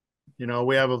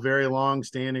 We have a very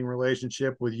long-standing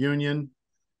relationship with Union,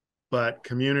 but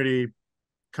Community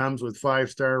comes with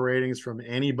 5-star ratings from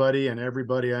anybody and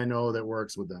everybody I know that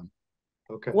works with them.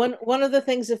 Okay. One of the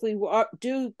things, if we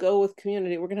do go with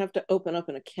Community, we're going to have to open up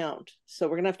an account. So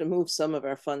we're going to have to move some of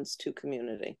our funds to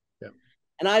Community. Yeah.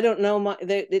 And I don't know,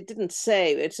 it didn't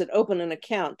say, it said open an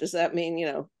account. Does that mean,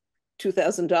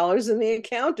 $2,000 in the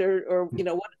account or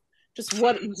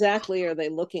what exactly are they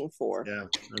looking for? Yeah,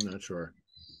 I'm not sure.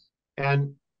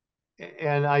 And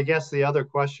I guess the other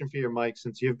question for you, Mike,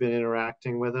 since you've been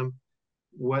interacting with them,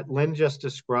 what Lynn just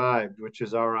described, which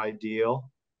is our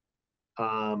ideal,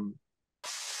 that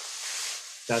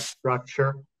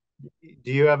structure,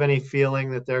 do you have any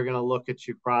feeling that they're going to look at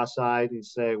you cross-eyed and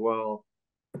say, well,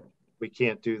 we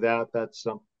can't do that? That's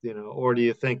or do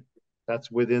you think that's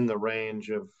within the range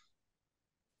of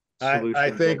solutions?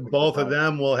 I think both of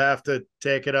them will have to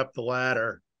take it up the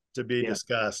ladder to be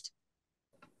discussed.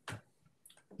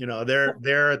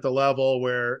 They're at the level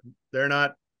where they're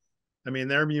not,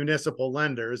 they're municipal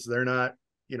lenders. They're not,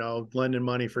 lending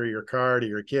money for your car to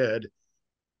your kid.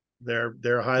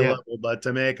 They're high level, but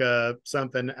to make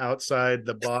something outside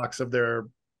the box of their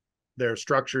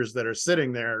structures that are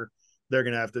sitting there, they're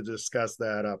going to have to discuss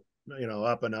that up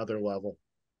another level.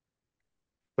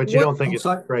 But you don't think it's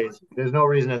crazy? There's no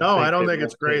reason to No, I don't think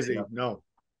it's crazy. No,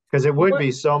 because it would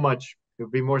be so much.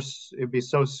 It'd be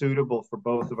so suitable for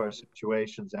both of our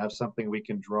situations to have something we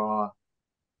can draw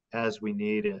as we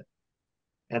need it,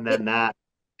 and then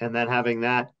having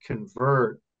that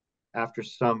convert after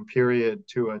some period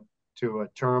to a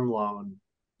term loan,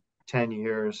 10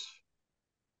 years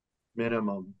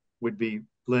minimum would be,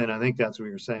 Lynn, I think that's what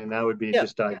you're saying. That would be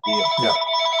just ideal. Yeah.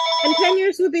 And 10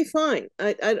 years would be fine.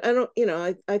 I don't,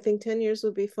 I think 10 years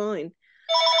would be fine.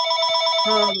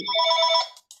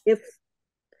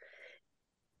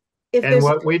 And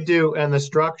what we do, and the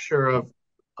structure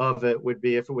of it would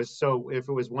be if it was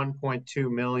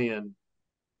 1.2 million,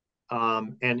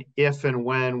 and if and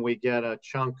when we get a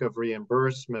chunk of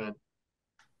reimbursement,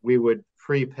 we would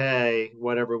prepay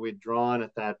whatever we'd drawn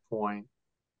at that point,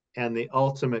 and the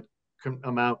ultimate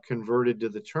amount converted to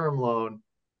the term loan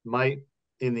might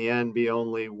in the end be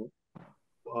only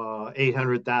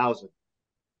 800,000,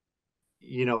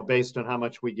 based on how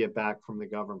much we get back from the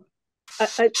government.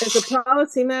 As a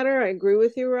policy matter, I agree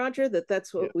with you, Roger,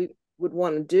 that's what we would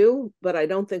want to do, but I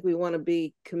don't think we want to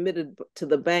be committed to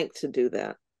the bank to do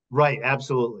that. Right,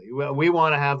 absolutely. We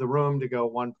want to have the room to go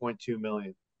 1.2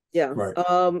 million. Yeah.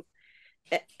 Right.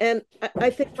 And I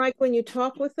think, Mike, when you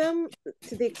talk with them,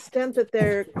 to the extent that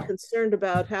they're concerned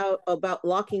about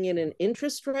locking in an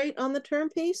interest rate on the term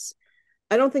piece,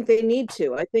 I don't think they need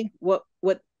to. I think what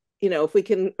if we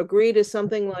can agree to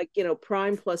something like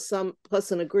prime plus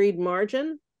an agreed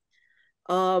margin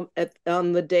on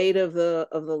the date of the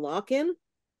lock-in,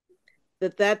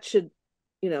 that should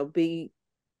be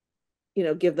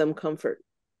give them comfort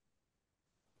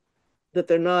that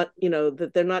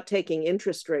they're not taking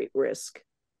interest rate risk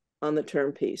on the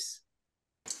term piece.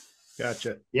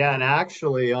 Gotcha. Yeah, and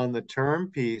actually on the term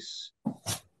piece,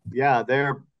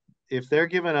 if they're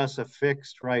giving us a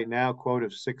fixed right now quote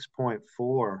of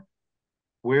 6.4,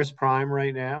 where's prime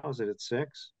right now? Is it at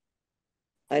 6?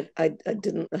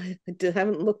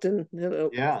 haven't looked in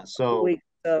Yeah, a so week,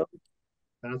 so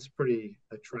that's pretty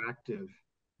attractive.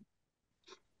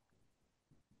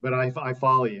 But I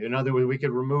follow you. In other words, we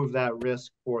could remove that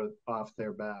risk off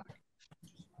their back.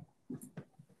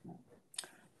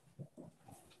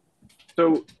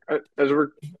 So as we're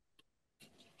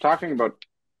talking about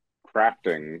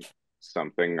crafting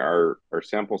something, our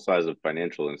sample size of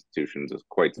financial institutions is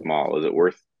quite small. Is it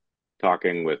worth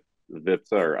talking with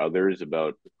VIPSA or others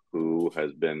about who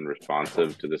has been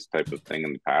responsive to this type of thing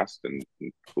in the past, and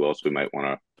who else we might want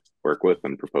to work with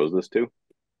and propose this to?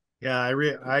 Yeah,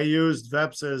 I used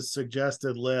VEPS's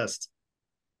suggested list.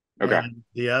 Okay. And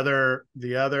the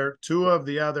other two of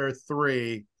the other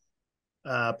three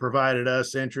provided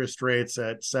us interest rates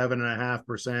at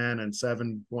 7.5% and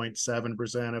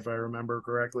 7.7%, if I remember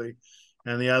correctly.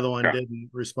 And the other one didn't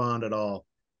respond at all.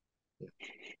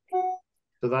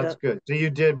 So that's good. So you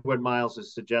did what Miles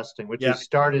is suggesting, which is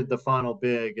started the funnel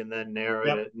big and then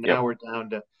narrowed it. Now we're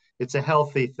down to, it's a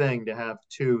healthy thing to have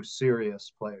two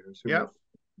serious players.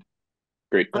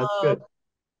 Great. That's good.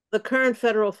 The current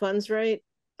federal funds rate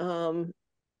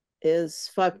is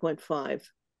 5.5.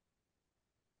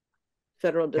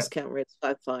 Federal discount rate is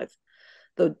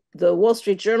 5.5. The Wall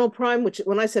Street Journal prime, which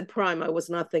when I said prime, I was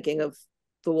not thinking of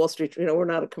the Wall Street, we're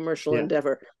not a commercial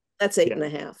endeavor. That's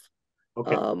 8.5.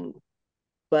 Okay.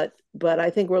 But I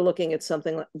think we're looking at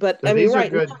something like, but so I mean,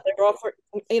 right now they're offering,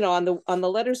 on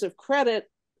the letters of credit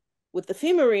with the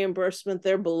FEMA reimbursement,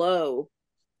 they're below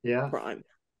prime.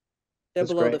 They're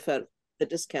below the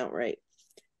discount rate.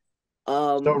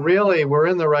 So really, we're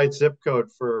in the right zip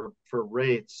code for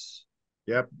rates.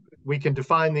 Yep. We can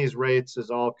define these rates as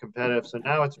all competitive. So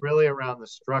now it's really around the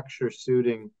structure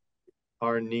suiting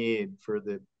our need for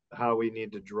how we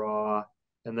need to draw,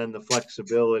 and then the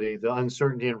flexibility, the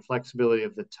uncertainty and flexibility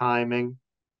of the timing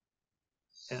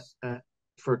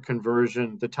for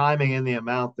conversion, the timing and the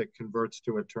amount that converts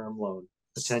to a term loan,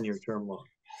 a 10-year term loan.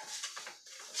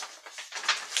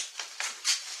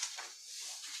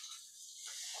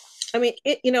 I mean,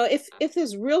 if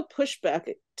there's real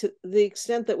pushback to the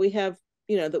extent that we have,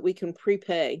 that we can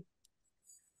prepay,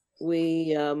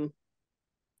 we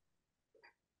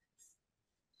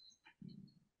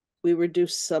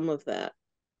reduce some of that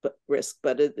risk,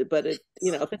 but it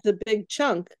if it's a big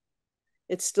chunk,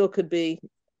 it still could be,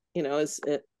 is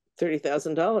at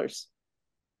 $30,000,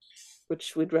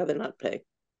 which we'd rather not pay.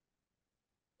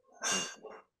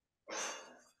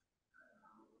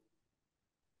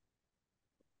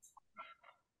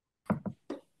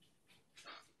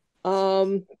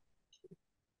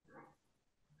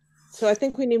 So I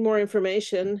think we need more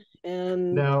information.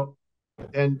 And now,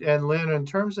 and Lynn, in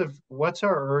terms of what's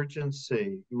our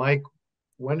urgency, Mike,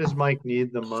 when does Mike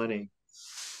need the money?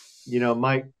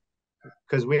 Mike,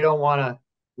 because we don't want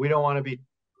to be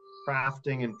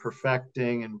crafting and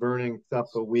perfecting and burning up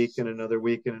a week and another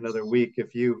week and another week.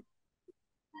 If you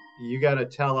got to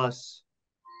tell us.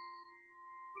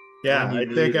 Yeah,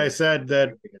 I think I said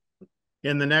that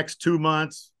in the next 2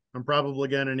 months, I'm probably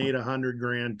going to need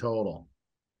 $100,000 total.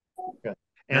 Okay.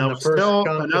 And now, the first still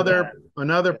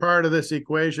another part of this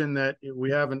equation that we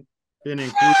haven't been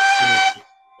included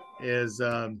in is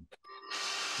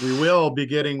we will be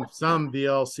getting some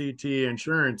VLCT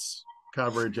insurance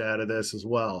coverage out of this as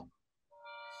well.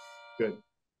 Good.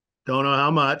 Don't know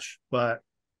how much, but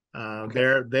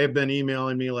they've been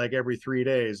emailing me like every 3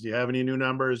 days. Do you have any new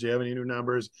numbers? Do you have any new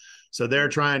numbers? So they're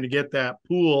trying to get that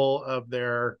pool of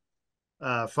their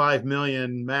 5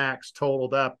 million max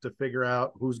totaled up to figure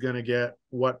out who's going to get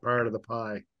what part of the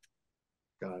pie.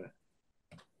 Got it.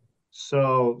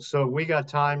 So we got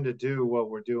time to do what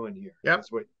we're doing here. Yep.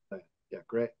 That's what you're saying. Yeah,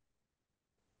 great.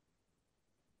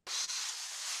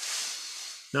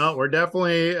 No, we're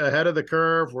definitely ahead of the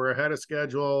curve. We're ahead of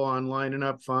schedule on lining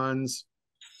up funds.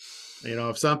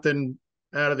 If something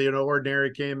out of the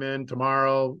ordinary came in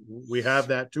tomorrow, we have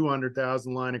that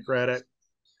 200,000 line of credit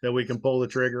that we can pull the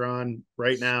trigger on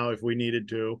right now if we needed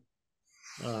to.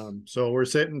 So we're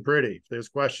sitting pretty. If there's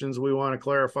questions we want to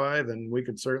clarify, then we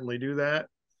could certainly do that.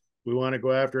 We want to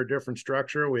go after a different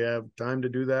structure. We have time to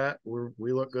do that.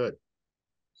 We look good.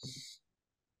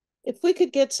 If we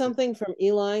could get something from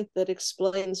Eli that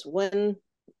explains when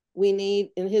we need,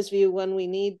 in his view, when we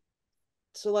need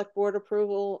select board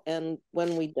approval and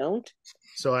when we don't.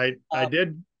 So I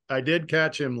did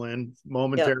catch him, Lynn,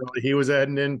 momentarily. Yeah. He was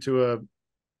heading into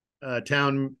a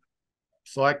town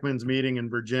selectmen's meeting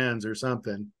in Virgins or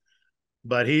something,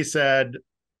 but he said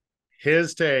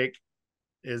his take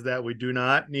is that we do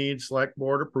not need select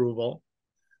board approval,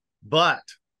 but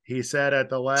he said at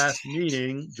the last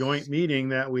joint meeting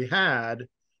that we had,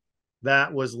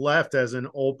 that was left as an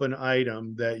open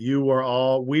item that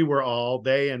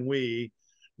they and we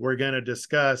were going to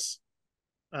discuss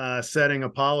setting a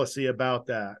policy about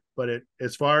that. But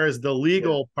as far as the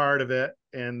legal part of it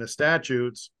and the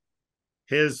statutes,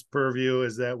 his purview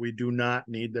is that we do not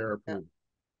need their approval.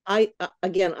 I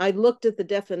looked at the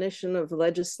definition of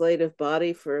legislative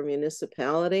body for a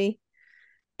municipality,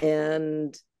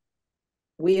 and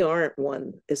we aren't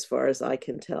one as far as I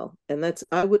can tell. And that's,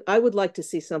 I would like to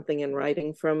see something in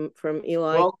writing from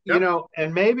Eli. Well, you know,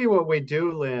 and maybe what we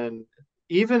do, Lynn,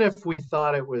 even if we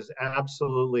thought it was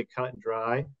absolutely cut and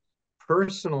dry,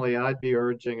 personally, I'd be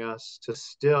urging us to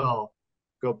still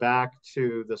go back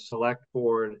to the select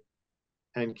board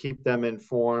and keep them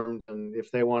informed. And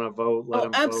if they want to vote, let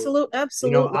them vote. Absolutely.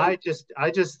 You know, I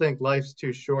just think life's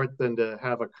too short than to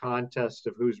have a contest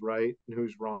of who's right and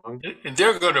who's wrong. And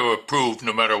they're going to approve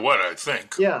no matter what, I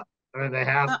think. Yeah, I mean, they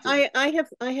have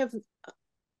to.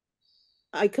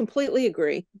 I completely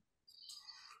agree.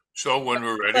 So when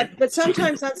we're ready, but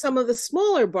sometimes on some of the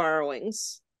smaller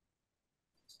borrowings,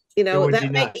 you know,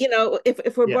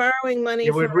 if we're borrowing money,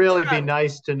 it would really be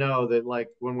nice to know that, like,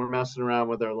 when we're messing around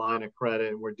with our line of credit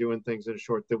and we're doing things in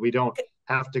short, that we don't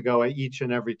have to go each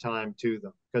and every time to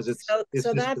them, because it's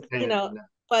just that, you know,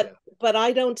 but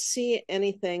I don't see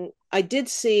anything. I did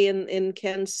see in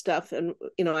Ken's stuff, and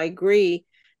you know, I agree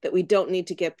that we don't need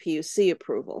to get PUC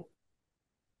approval.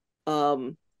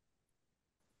 Right.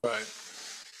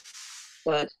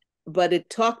 But it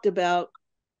talked about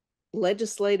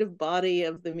legislative body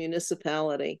of the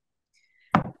municipality.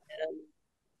 And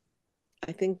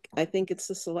I think it's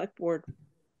the select board.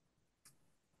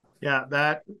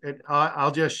 Yeah,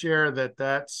 I'll just share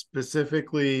that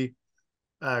specifically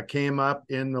came up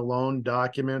in the loan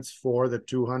documents for the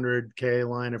 200K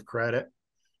line of credit,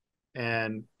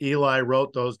 and Eli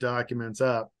wrote those documents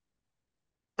up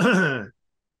and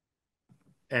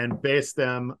based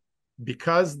them,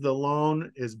 because the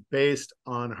loan is based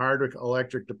on Hardwick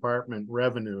Electric Department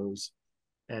revenues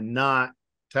and not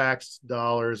tax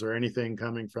dollars or anything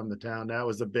coming from the town. That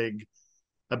was a big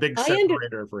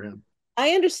separator for him.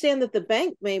 I understand that the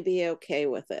bank may be okay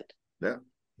with it. Yeah.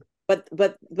 But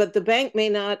the bank may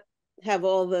not have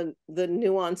all the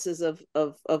nuances of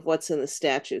what's in the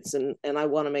statutes, and I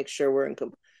want to make sure we're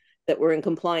in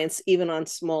compliance even on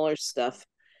smaller stuff.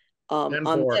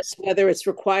 On this, whether it's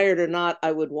required or not,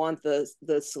 I would want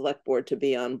the select board to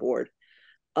be on board.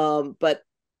 But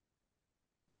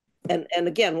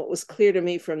again, what was clear to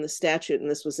me from the statute,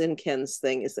 and this was in Ken's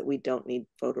thing, is that we don't need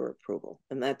voter approval,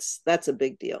 and that's a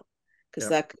big deal, because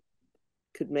that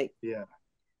could make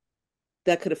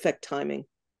that could affect timing,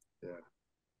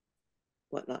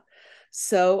 whatnot.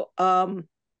 So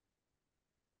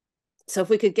if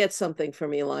we could get something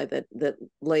from Eli that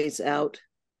lays out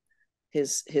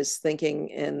his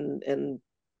thinking and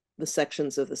the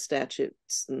sections of the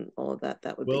statutes and all of that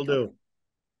would be helpful.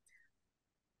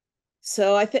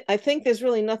 So I think there's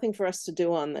really nothing for us to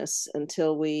do on this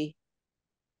until we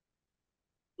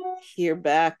hear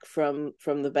back from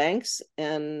the banks.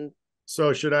 And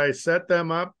so should I set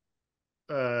them up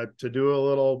to do a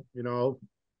little,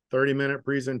 30-minute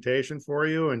presentation for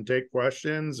you and take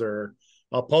questions? Or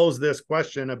I'll pose this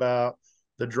question about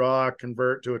the draw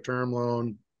convert to a term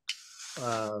loan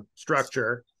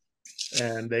structure,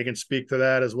 and they can speak to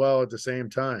that as well at the same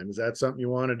time. Is that something you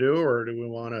want to do, or do we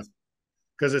want to,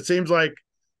 because it seems like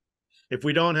if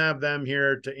we don't have them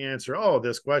here to answer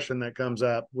this question that comes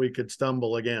up, we could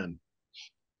stumble again.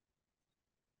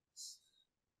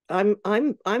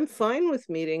 I'm fine with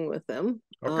meeting with them.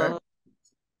 Okay.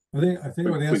 I think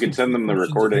we could send them the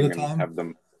recording and have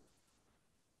them.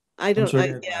 I don't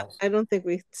think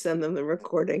we send them the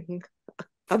recording.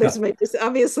 Others might just,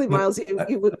 obviously, Miles,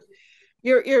 you would,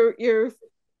 you're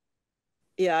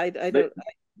I don't.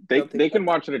 They can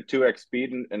watch it at 2x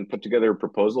speed and put together a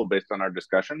proposal based on our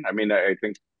discussion. I mean, I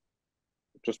think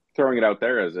just throwing it out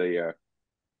there as a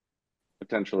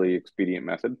potentially expedient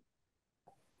method.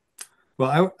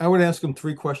 Well, I would ask them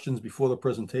 3 questions before the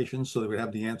presentation so they would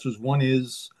have the answers. One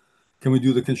is, can we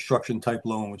do the construction type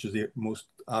loan, which is the most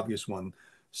obvious one.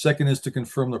 Second is to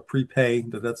confirm the prepay,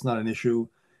 that's not an issue.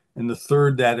 And the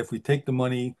third, that if we take the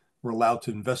money, we're allowed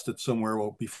to invest it somewhere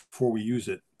before we use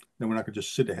it. Then we're not going to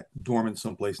just sit dormant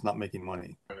someplace not making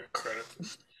money. Credit.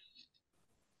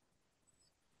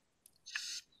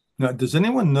 Now, does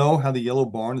anyone know how the yellow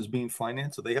barn is being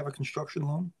financed? Do they have a construction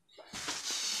loan?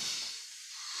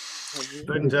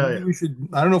 Couldn't tell you.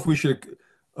 I don't know if we should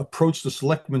approach the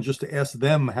selectmen just to ask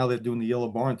them how they're doing the yellow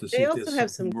barn to see. They if also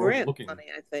have some grant money,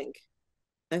 I think.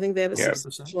 I think they have a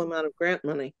substantial amount of grant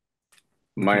money.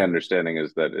 My understanding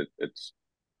is that it's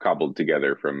cobbled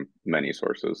together from many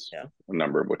sources, Yeah. a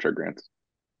number of which are grants.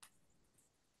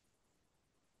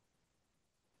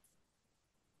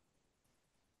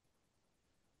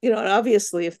 You know, and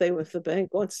obviously, if the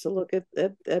bank wants to look at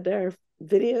our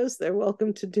videos, they're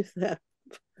welcome to do that.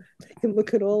 They can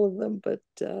look at all of them, but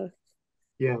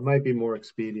yeah, it might be more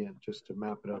expedient just to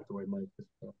map it out the way Mike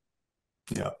has.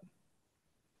 Yeah.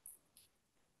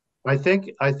 I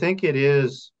think it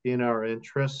is in our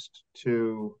interest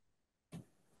to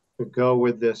go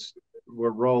with this. We're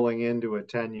rolling into a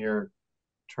 10-year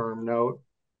term note,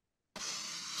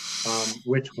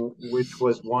 which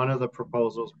was one of the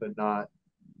proposals, but not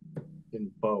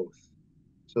in both.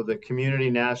 So the Community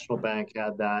National Bank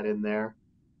had that in there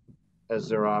as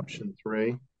their option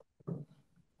 3.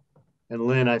 And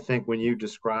Lynn, I think when you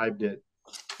described it,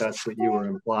 that's what you were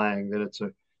implying, that it's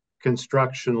a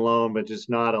construction loan, but just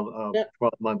not a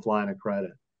 12-month line of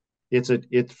credit.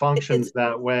 It functions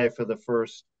that way for the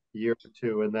first year or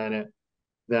two, and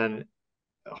then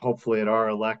hopefully at our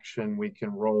election we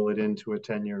can roll it into a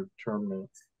 10-year term note.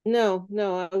 No,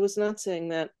 I was not saying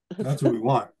that. That's what we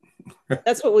want.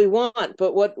 That's what we want.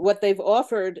 But what they've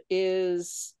offered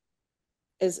is,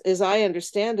 as I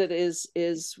understand it,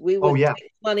 is we would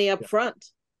take money up front.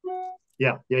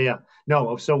 Yeah.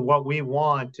 No, so what we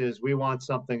want is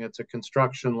something that's a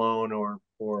construction loan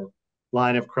or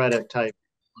line of credit type.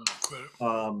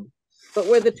 But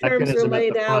where the terms are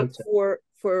laid out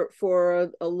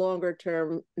for a longer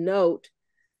term note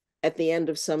at the end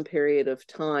of some period of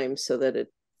time, so that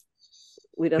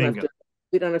we don't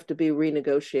have to be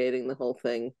renegotiating the whole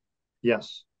thing.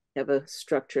 Yes. Have a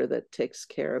structure that takes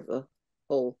care of the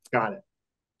whole. Got it.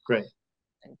 Great.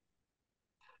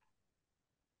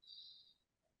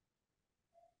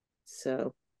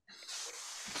 So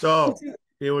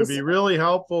it would be really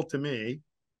helpful to me,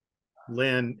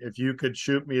 Lynn, if you could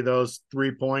shoot me those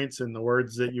 3 points in the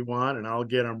words that you want, and I'll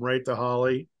get them right to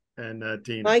Holly and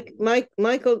Tina.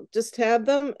 Michael just have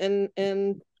them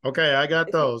and okay, I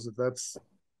got those. If that's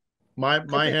my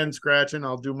head scratching,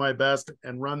 I'll do my best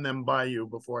and run them by you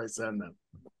before I send them.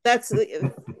 That's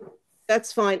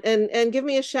fine. And give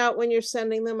me a shout when you're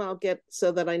sending them. I'll get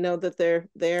so that I know that they're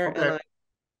there, and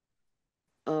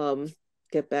I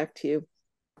get back to you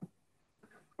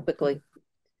quickly.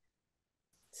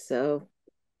 So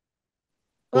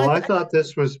well, I thought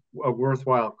this was a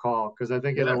worthwhile call because I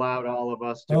think it allowed all of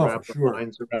us to wrap our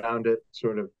minds around it,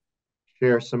 sort of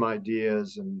share some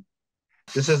ideas, and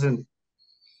this isn't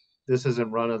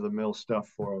run-of-the-mill stuff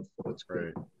for us. That's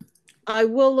great. I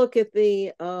will look at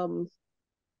the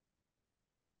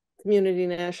Community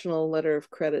National Letter of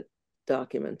Credit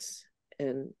documents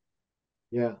and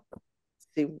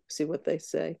see what they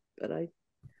say, but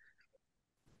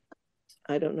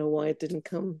I don't know why it didn't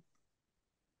come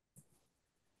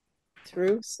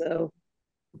through. So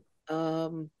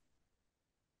and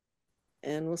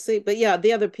we'll see. But yeah,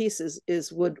 the other piece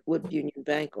is would Union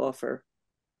Bank offer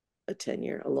a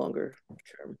 10-year, a longer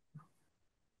term?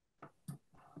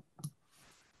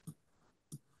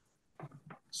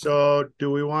 So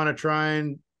do we want to try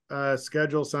and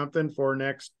schedule something for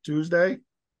next Tuesday?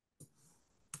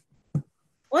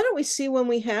 Why don't we see when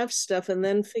we have stuff and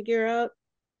then figure out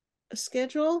a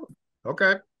schedule?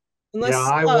 Okay. Unless,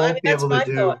 I won't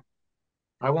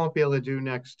be able to do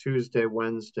next Tuesday,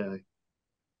 Wednesday.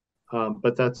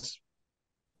 But that's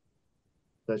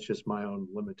just my own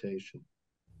limitation.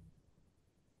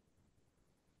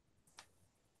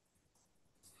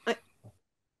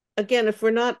 Again, if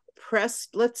we're not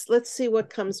pressed, let's see what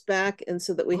comes back, and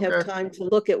so that we have time to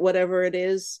look at whatever it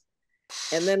is,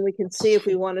 and then we can see if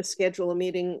we want to schedule a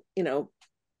meeting,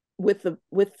 with the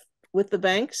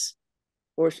banks,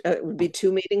 or it would be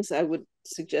 2 meetings. I would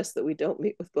suggest that we don't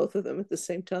meet with both of them at the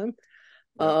same time.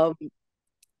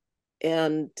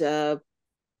 And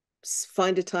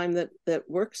find a time that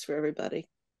works for everybody.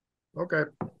 Okay.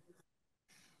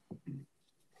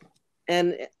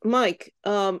 And Mike,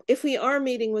 if we are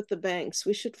meeting with the banks,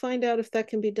 we should find out if that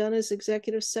can be done as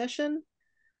executive session.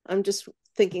 I'm just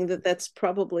thinking that that's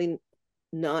probably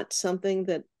not something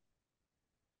that.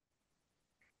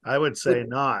 I would say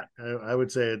not. I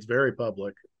would say it's very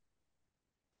public.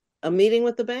 A meeting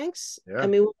with the banks? Yeah. I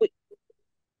mean,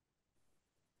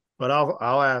 but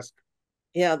I'll ask.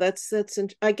 Yeah, that's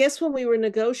I guess when we were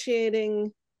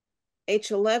negotiating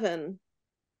H11,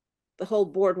 the whole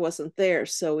board wasn't there,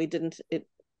 so we didn't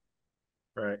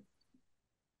right.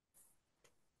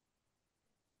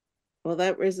 Well,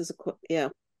 that raises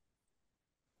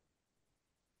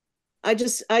I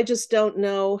just don't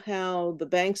know how the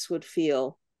banks would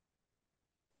feel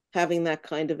having that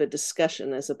kind of a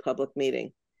discussion as a public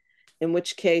meeting, in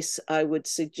which case I would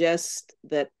suggest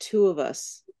that 2 of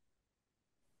us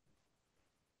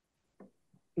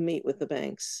meet with the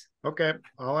banks. Okay,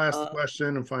 I'll ask the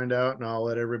question and find out, and I'll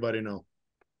let everybody know.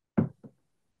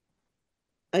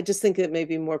 I just think it may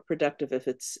be more productive if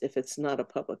it's not a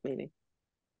public meeting.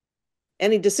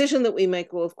 Any decision that we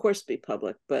make will of course be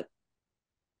public, but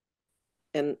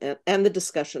and the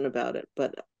discussion about it,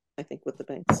 but I think with the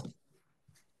banks.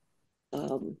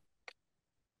 So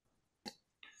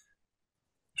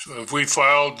have we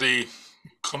filed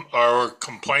our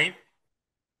complaint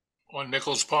on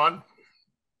Nichols Pond?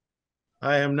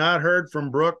 I have not heard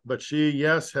from Brooke, but she's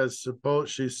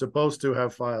supposed to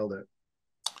have filed it.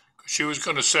 She was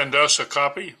going to send us a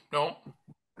copy. No.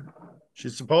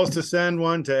 She's supposed to send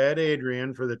one to Ed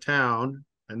Adrian for the town,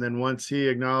 and then once he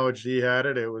acknowledged he had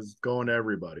it, it was going to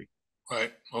everybody.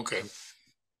 Right. Okay.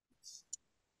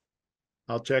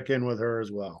 I'll check in with her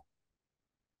as well.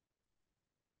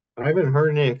 I haven't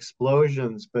heard any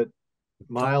explosions, but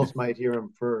Miles might hear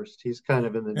them first. He's kind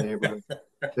of in the neighborhood.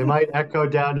 They might echo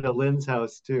down to Lynn's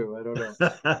house too. I don't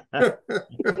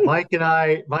know. Mike and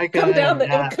I come down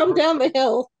the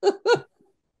hill.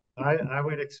 I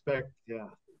would expect, yeah.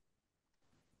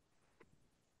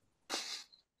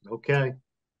 Okay.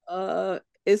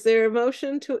 Is there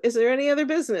any other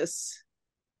business?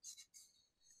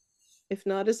 If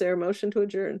not, is there a motion to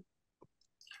adjourn?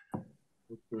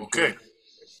 Okay.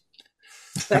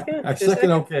 Second? I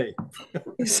second okay.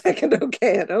 Second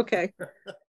okay. Okay.